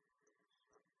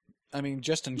 I mean,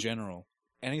 just in general,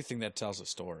 anything that tells a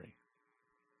story,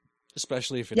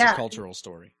 especially if it's a cultural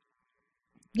story.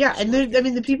 Yeah, and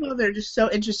the people there are just so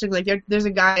interesting. Like, there's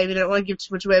a guy, I mean, I don't want to give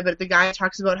too much away, but the guy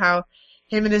talks about how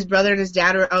him and his brother and his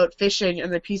dad were out fishing,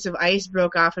 and the piece of ice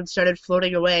broke off and started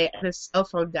floating away, and his cell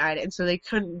phone died, and so they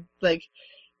couldn't, like,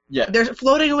 they're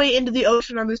floating away into the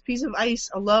ocean on this piece of ice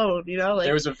alone, you know? Like,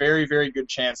 there was a very, very good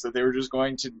chance that they were just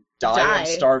going to die of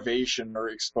starvation or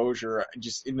exposure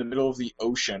just in the middle of the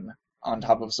ocean on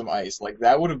top of some ice. Like,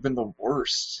 that would have been the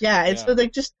worst. Yeah, and so,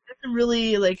 like, just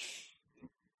really, like,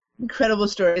 incredible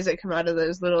stories that come out of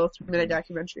those little 3-minute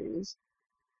documentaries.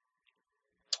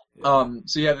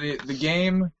 So yeah, the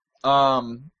game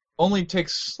only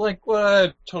takes like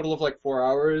a total of like 4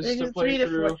 hours to play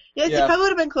through. 4. Yeah, it probably would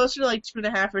have been closer to like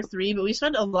 2.5 or 3, but we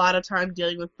spent a lot of time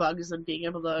dealing with bugs and being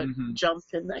able to jump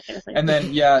and that kind of thing. And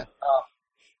then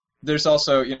there's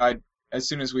also, you know, as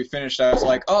soon as we finished, I was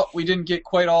like, oh, we didn't get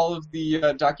quite all of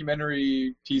the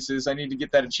documentary pieces. I need to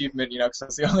get that achievement, you know, because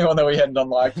that's the only one that we hadn't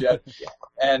unlocked yet.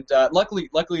 And luckily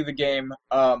the game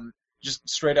just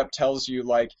straight up tells you,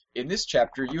 like, in this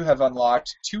chapter you have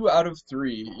unlocked 2 out of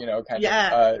 3, you know, kind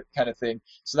of thing.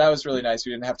 So that was really nice.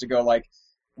 We didn't have to go like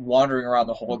wandering around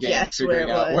the whole game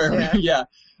figuring out where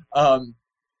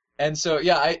and so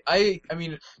I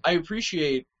mean I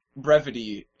appreciate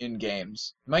brevity in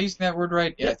games. Am I using that word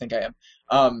right? Yeah, I think I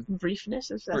am. Briefness,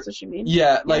 if that's what you mean.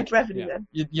 Yeah, like brevity. Then.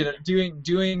 You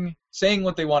know, saying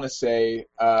what they want to say,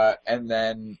 and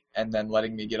then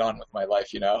letting me get on with my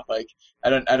life. You know, like I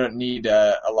don't need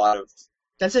a lot of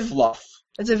fluff.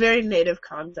 That's a very native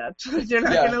concept. You're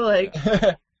not gonna like.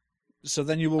 So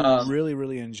then you will really,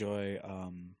 really enjoy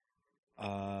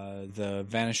the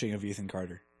Vanishing of Ethan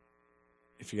Carter,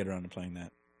 if you get around to playing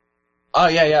that. Oh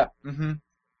yeah. Mm-hmm.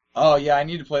 Oh yeah, I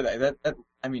need to play that. That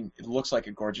I mean, it looks like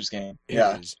a gorgeous game. It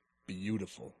is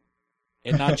beautiful,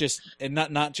 and not just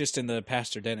not just in the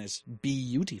Pastor Dennis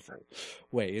beautiful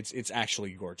way. It's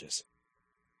actually gorgeous.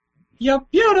 You're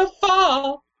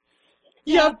beautiful.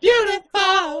 You're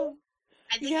beautiful.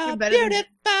 I think you're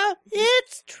beautiful.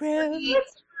 It's true.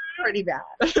 It's pretty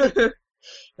bad.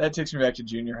 That takes me back to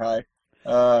junior high.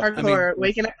 Hardcore,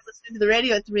 waking up and listening to the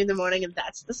radio at 3 a.m, and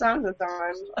that's the song that's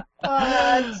on.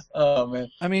 What? Oh man!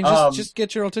 I mean, just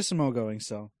get your altissimo going.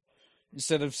 So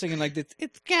instead of singing like this,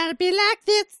 it's gotta be like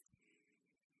this.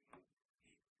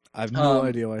 I have no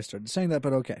idea why I started saying that,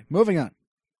 but okay. Moving on.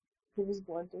 Who's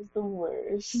blunt is the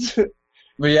worst.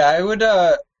 But yeah, I would.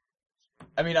 I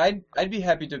mean, I'd be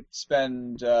happy to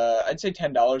spend. I'd say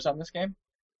 $10 on this game.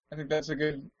 I think that's a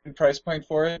good price point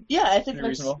for it. Yeah, I think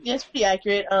that's it's pretty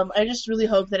accurate. I just really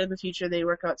hope that in the future they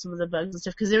work out some of the bugs and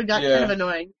stuff, because they got kind of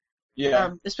annoying.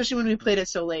 Yeah. Especially when we played it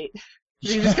so late.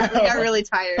 We got really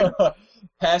tired.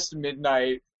 Past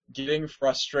midnight, getting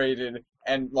frustrated,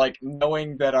 and like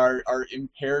knowing that our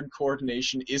impaired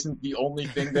coordination isn't the only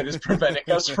thing that is preventing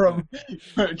us from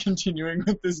continuing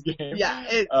with this game. Yeah,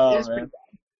 it is pretty bad.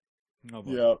 Oh,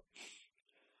 boy. Yeah.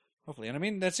 Hopefully. And I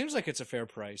mean, that seems like it's a fair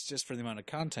price just for the amount of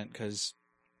content, because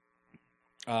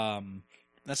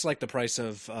that's like the price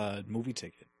of a movie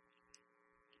ticket.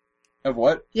 Of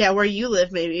what? Yeah, where you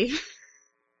live, maybe.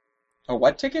 A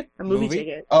what ticket? A movie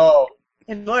ticket. Oh.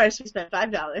 In Morris, we spent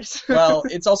 $5. Well,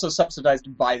 it's also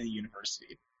subsidized by the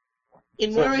university.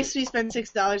 In Morris, we spent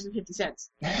 $6.50.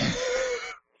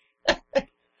 Okay.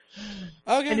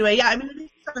 Anyway, yeah, I mean, it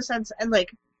makes a ton of sense, and like,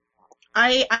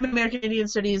 I'm an American Indian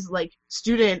Studies like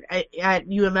student at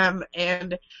UMM,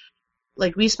 and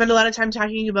like we spend a lot of time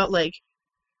talking about like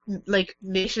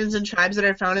nations and tribes that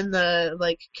are found in the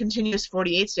like continuous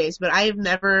 48 states, but I have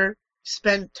never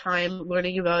spent time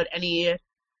learning about any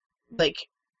like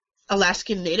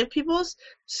Alaskan Native peoples,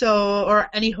 or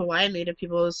any Hawaiian Native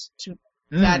peoples to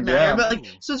that matter. Yeah. But like,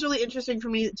 so it's really interesting for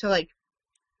me to like.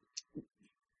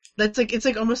 That's like, it's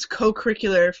like almost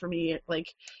co-curricular for me. Like,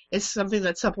 it's something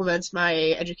that supplements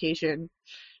my education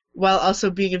while also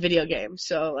being a video game.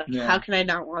 So like, how can I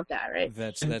not want that, right?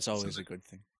 That's always a good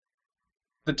thing.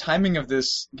 The timing of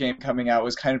this game coming out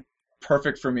was kind of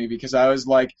perfect for me, because I was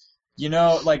like, you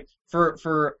know, like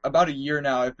for about a year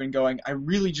now, I've been going, I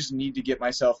really just need to get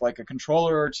myself like a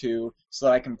controller or two so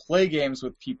that I can play games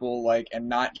with people, like, and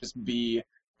not just be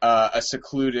a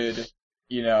secluded,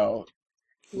 you know,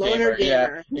 loner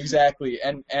gamer. Yeah, exactly.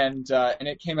 And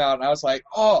it came out, and I was like,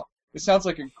 oh, it sounds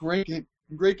like a great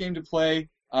game to play.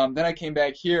 Then I came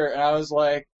back here, and I was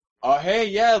like, oh, hey,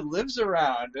 yeah, Liv's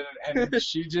around, and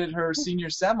she did her senior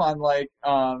sem on like,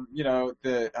 you know,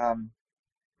 the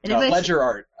ledger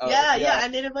art. Yeah,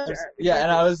 and native ledger art. Yeah,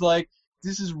 and I was like,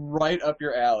 this is right up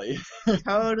your alley.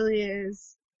 Totally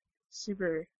is.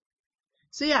 Super.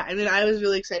 So yeah, I mean, I was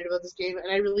really excited about this game,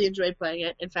 and I really enjoyed playing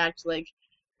it. In fact, like,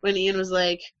 when Ian was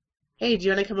like, hey, do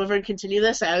you want to come over and continue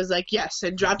this? I was like, yes,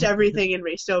 and dropped everything and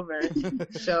raced over.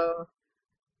 So,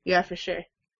 yeah, for sure.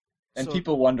 And So-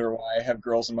 people wonder why I have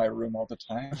girls in my room all the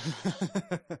time.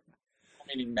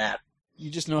 Meaning Matt.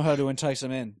 You just know how to entice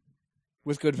them in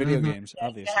with good video Mhm. games,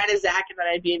 obviously. Behind a Zach, and then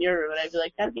I'd be in your room, and I'd be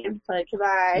like, got a game to play,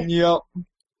 goodbye. Yep.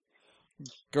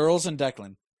 Girls and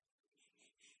Declan.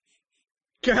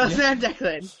 Girls and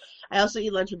Declan. I also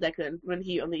eat lunch with Declan when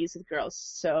he only eats with girls.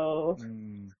 So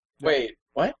Wait,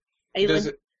 what? I eat Does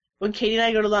lunch when Katie and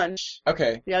I go to lunch.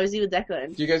 Okay. We always eat with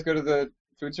Declan. Do you guys go to the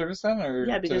food service then, or?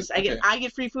 Yeah, because I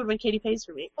get free food when Katie pays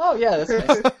for me. Oh yeah, that's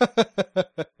nice.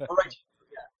 All right.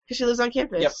 Because she lives on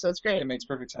campus, Yep. so it's great. It makes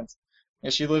perfect sense.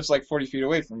 Yeah, she lives like 40 feet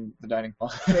away from the dining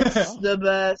hall. It's the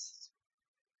best.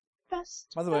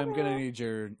 Best. By the way, I'm gonna ever. need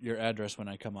your address when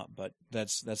I come up, but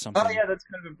that's something. Oh yeah, that's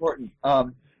kind of important.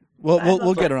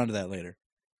 We'll get around to that later.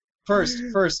 First,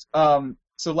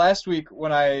 so last week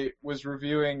when I was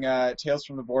reviewing Tales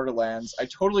from the Borderlands, I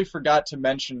totally forgot to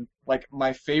mention like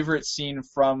my favorite scene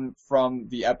from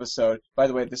the episode. By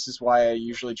the way, this is why I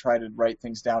usually try to write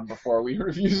things down before we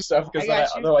review stuff, because I got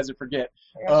you. otherwise I forget.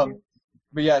 I got you.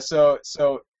 But yeah, so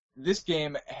this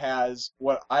game has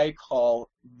what I call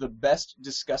the best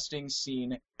disgusting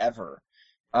scene ever.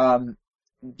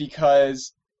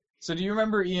 Because, so do you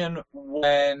remember, Ian,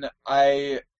 when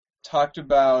I talked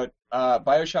about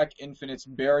BioShock Infinite's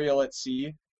Burial at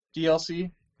Sea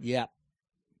DLC? Yeah.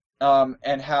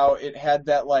 And how it had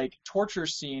that like torture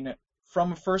scene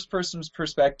from a first person's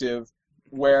perspective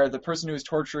where the person who is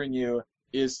torturing you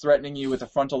is threatening you with a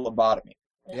frontal lobotomy.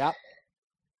 Yep.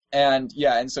 And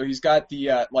yeah, and so he's got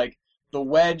the like the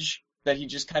wedge that he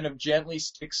just kind of gently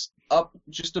sticks up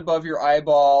just above your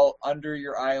eyeball, under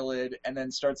your eyelid, and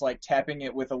then starts like tapping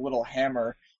it with a little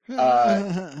hammer.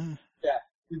 That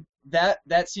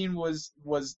scene was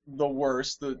the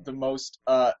worst, the most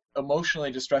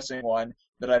emotionally distressing one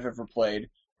that I've ever played.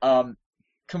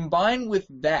 Combined with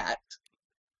that,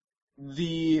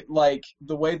 the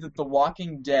way that The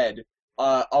Walking Dead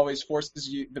always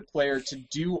forces the player to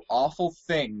do awful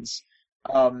things,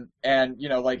 and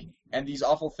and these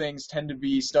awful things tend to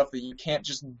be stuff that you can't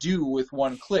just do with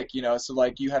one click, so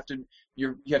like you have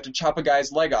to chop a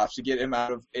guy's leg off to get him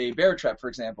out of a bear trap, for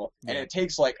example, and it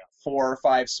takes like 4 or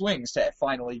 5 swings to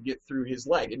finally get through his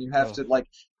leg, and you have to like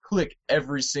click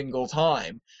every single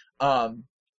time.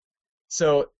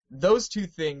 So those two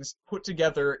things put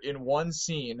together in one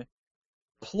scene,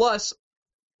 plus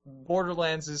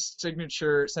Borderlands'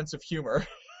 signature sense of humor,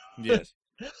 Yes.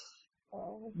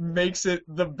 makes it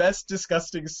the best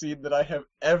disgusting scene that I have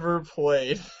ever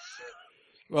played.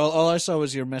 Well, all I saw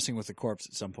was you're messing with the corpse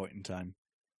at some point in time.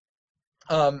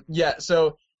 Yeah, so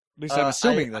At least I'm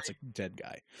assuming that's a dead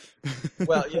guy.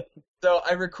 well, yeah. So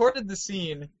I recorded the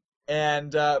scene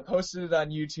and posted it on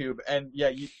YouTube, and yeah,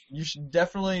 you should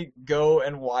definitely go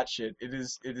and watch it. It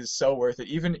is so worth it.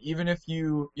 Even if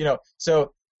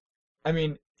so I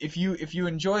mean, if you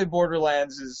enjoy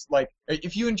Borderlands,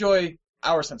 if you enjoy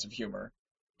our sense of humor,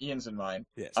 Ian's and mine.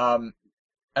 Yes. I'm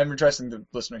addressing the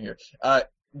listener here.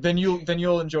 Then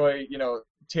you'll enjoy,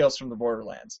 Tales from the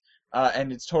Borderlands,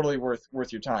 and it's totally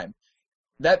worth your time.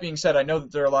 That being said, I know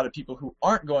that there are a lot of people who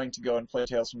aren't going to go and play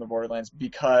Tales from the Borderlands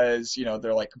because,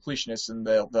 they're like completionists and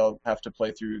they'll have to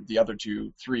play through the other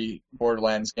 3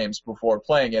 Borderlands games before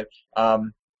playing it.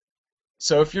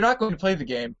 So if you're not going to play the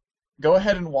game, go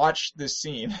ahead and watch this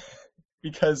scene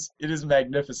because it is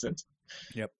magnificent.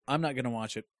 Yep. I'm not going to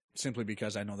watch it simply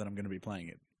because I know that I'm going to be playing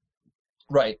it.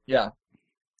 Right. Yeah.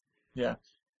 Yeah.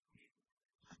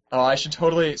 Oh, I should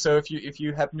totally. So if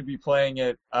you happen to be playing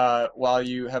it while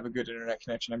you have a good internet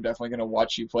connection, I'm definitely going to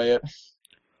watch you play it.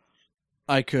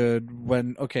 I could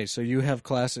okay, so you have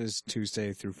classes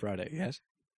Tuesday through Friday, yes?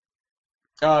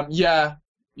 Yeah.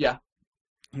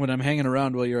 When I'm hanging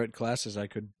around while you're at classes, I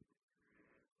could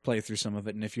play through some of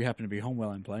it, and if you happen to be home while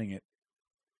I'm playing it,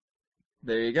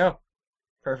 There you go.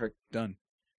 Perfect. done.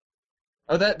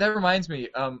 Oh, that reminds me.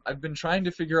 I've been trying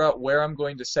to figure out where I'm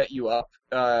going to set you up,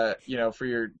 for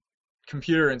your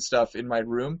computer and stuff in my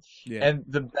room. Yeah. And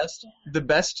the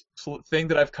best thing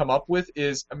that I've come up with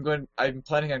is I'm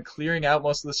planning on clearing out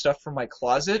most of the stuff from my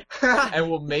closet, and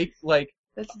we'll make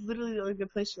That's literally the only good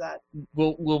place for that.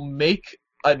 we'll make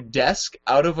a desk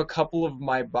out of a couple of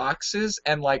my boxes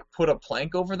and like put a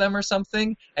plank over them or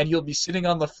something, and you'll be sitting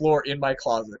on the floor in my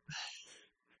closet.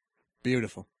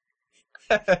 Beautiful.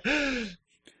 I'm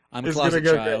a It's closet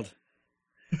gonna go child.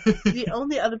 The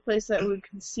only other place that would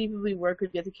conceivably work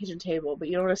would be at the kitchen table, but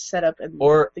you don't want to set up at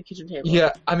Or the kitchen table.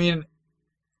 yeah, I mean,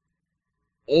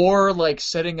 or like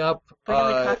setting up Like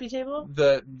on the coffee table?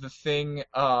 the thing.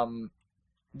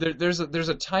 There's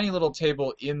a tiny little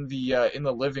table in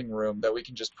the living room that we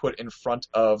can just put in front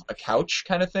of a couch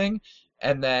kind of thing,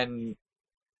 and then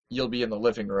you'll be in the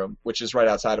living room, which is right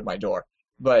outside of my door.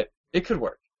 But it could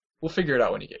work. We'll figure it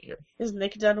out when you get here. Is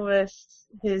Nick done with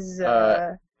his?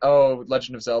 Oh,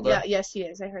 Legend of Zelda. Yeah, yes, he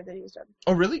is. I heard that he was done.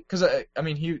 Oh, really? Because I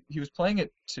mean, he was playing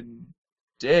it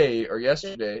today or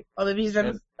yesterday. Oh, maybe he's done.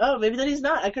 And- Oh, maybe then he's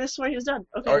not. I could have sworn he was done.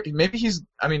 Okay. Or maybe he's.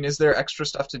 I mean, is there extra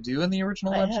stuff to do in the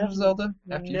original I Legend have of Zelda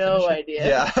after you no finish it? idea.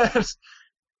 Yeah.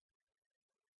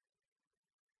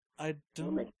 I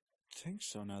don't my- think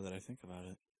so now that I think about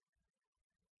it.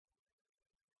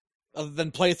 Other than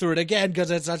play through it again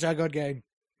because it's such a good game.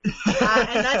 And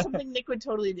that's something Nick would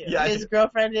totally do. Yeah, I His do.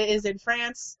 girlfriend is in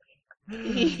France.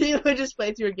 He would just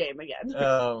play through a game again.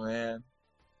 Oh man.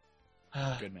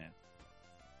 Good man.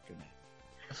 Good man.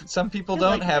 Some people I don't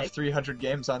like have Nick. 300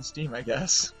 games on Steam, I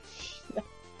guess.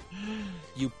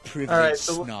 You privileged All right,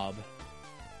 so- snob.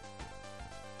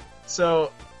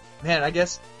 So, man, I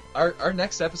guess our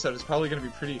next episode is probably going to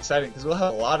be pretty exciting because we'll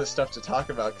have a lot of stuff to talk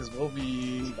about because we'll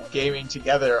be gaming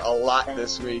together a lot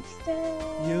this week.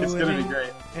 You It's going to and be great.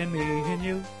 And me and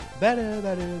you. Better.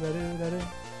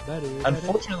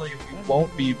 Unfortunately, we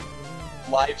won't be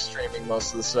live streaming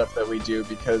most of the stuff that we do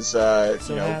because, So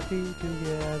you know, happy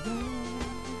together.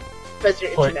 But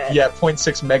your internet.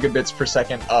 0.6 megabits per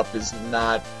second up is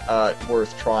not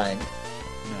worth trying.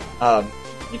 No.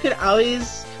 You could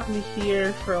always come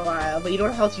here for a while, but you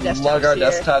don't have to desktops Lug our here.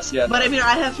 desktops, yeah. But I mean,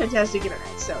 I have fantastic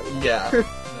internet, so Yeah.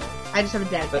 I just have a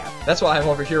dad That- gap. that's why I'm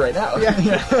over here right now.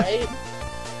 Right?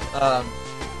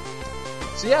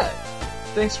 So yeah,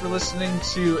 thanks for listening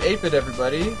to 8-Bit,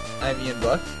 everybody. I'm Ian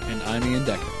Buck, And I'm Ian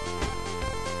Decker.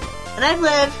 And I'm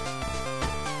Liv.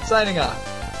 signing off.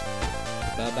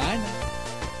 Bye-bye now.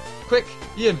 Quick,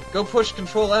 Ian, go push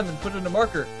Control M and put in a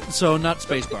marker. So, not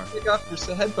spacebar. Take off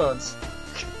your headphones.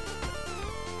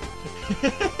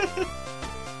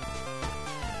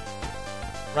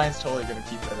 Ryan's totally gonna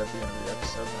keep that at the end of the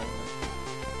episode, by the way.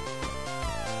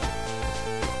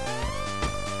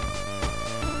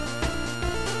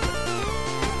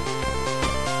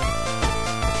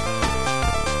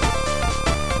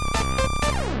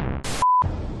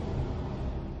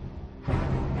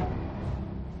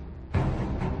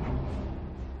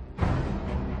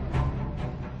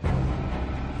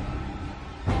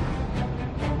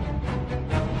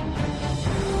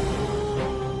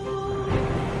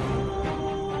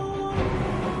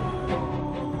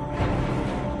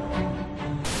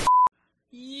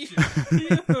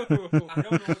 I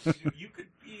don't know what to do. You could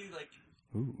be like,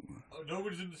 Ooh. oh,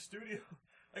 nobody's in the studio.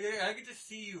 Like, I could just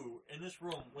see you in this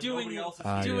room when Doing- nobody else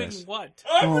is Doing yes. what?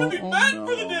 I'm Oh, gonna be oh back no.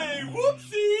 for the day.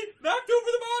 Whoopsie! Knocked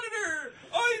over the monitor.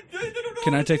 I don't know.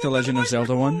 Can I take the Legend of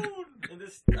Zelda one? And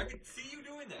this, I could see you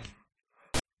doing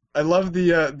that. I love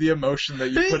the emotion that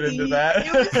you put into that.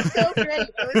 It was so great.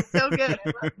 It was so good.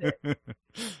 I loved it.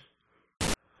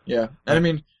 Yeah, and I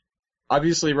mean,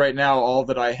 obviously, right now, all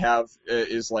that I have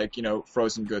is like, you know,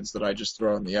 frozen goods that I just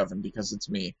throw in the oven because it's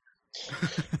me.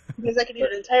 Because I could eat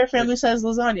an entire family-sized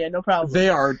lasagna, no problem. They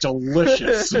are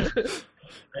delicious.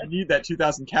 I need that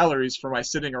 2,000 calories for my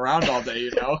sitting around all day,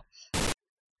 you know.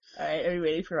 Alright, are we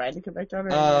waiting for Ryan to come back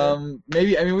down? Or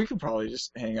Maybe. I mean, we could probably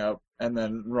just hang up, and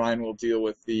then Ryan will deal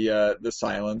with the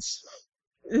silence.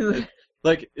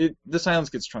 Like the silence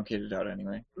gets truncated out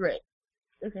anyway. Right.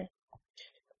 Okay.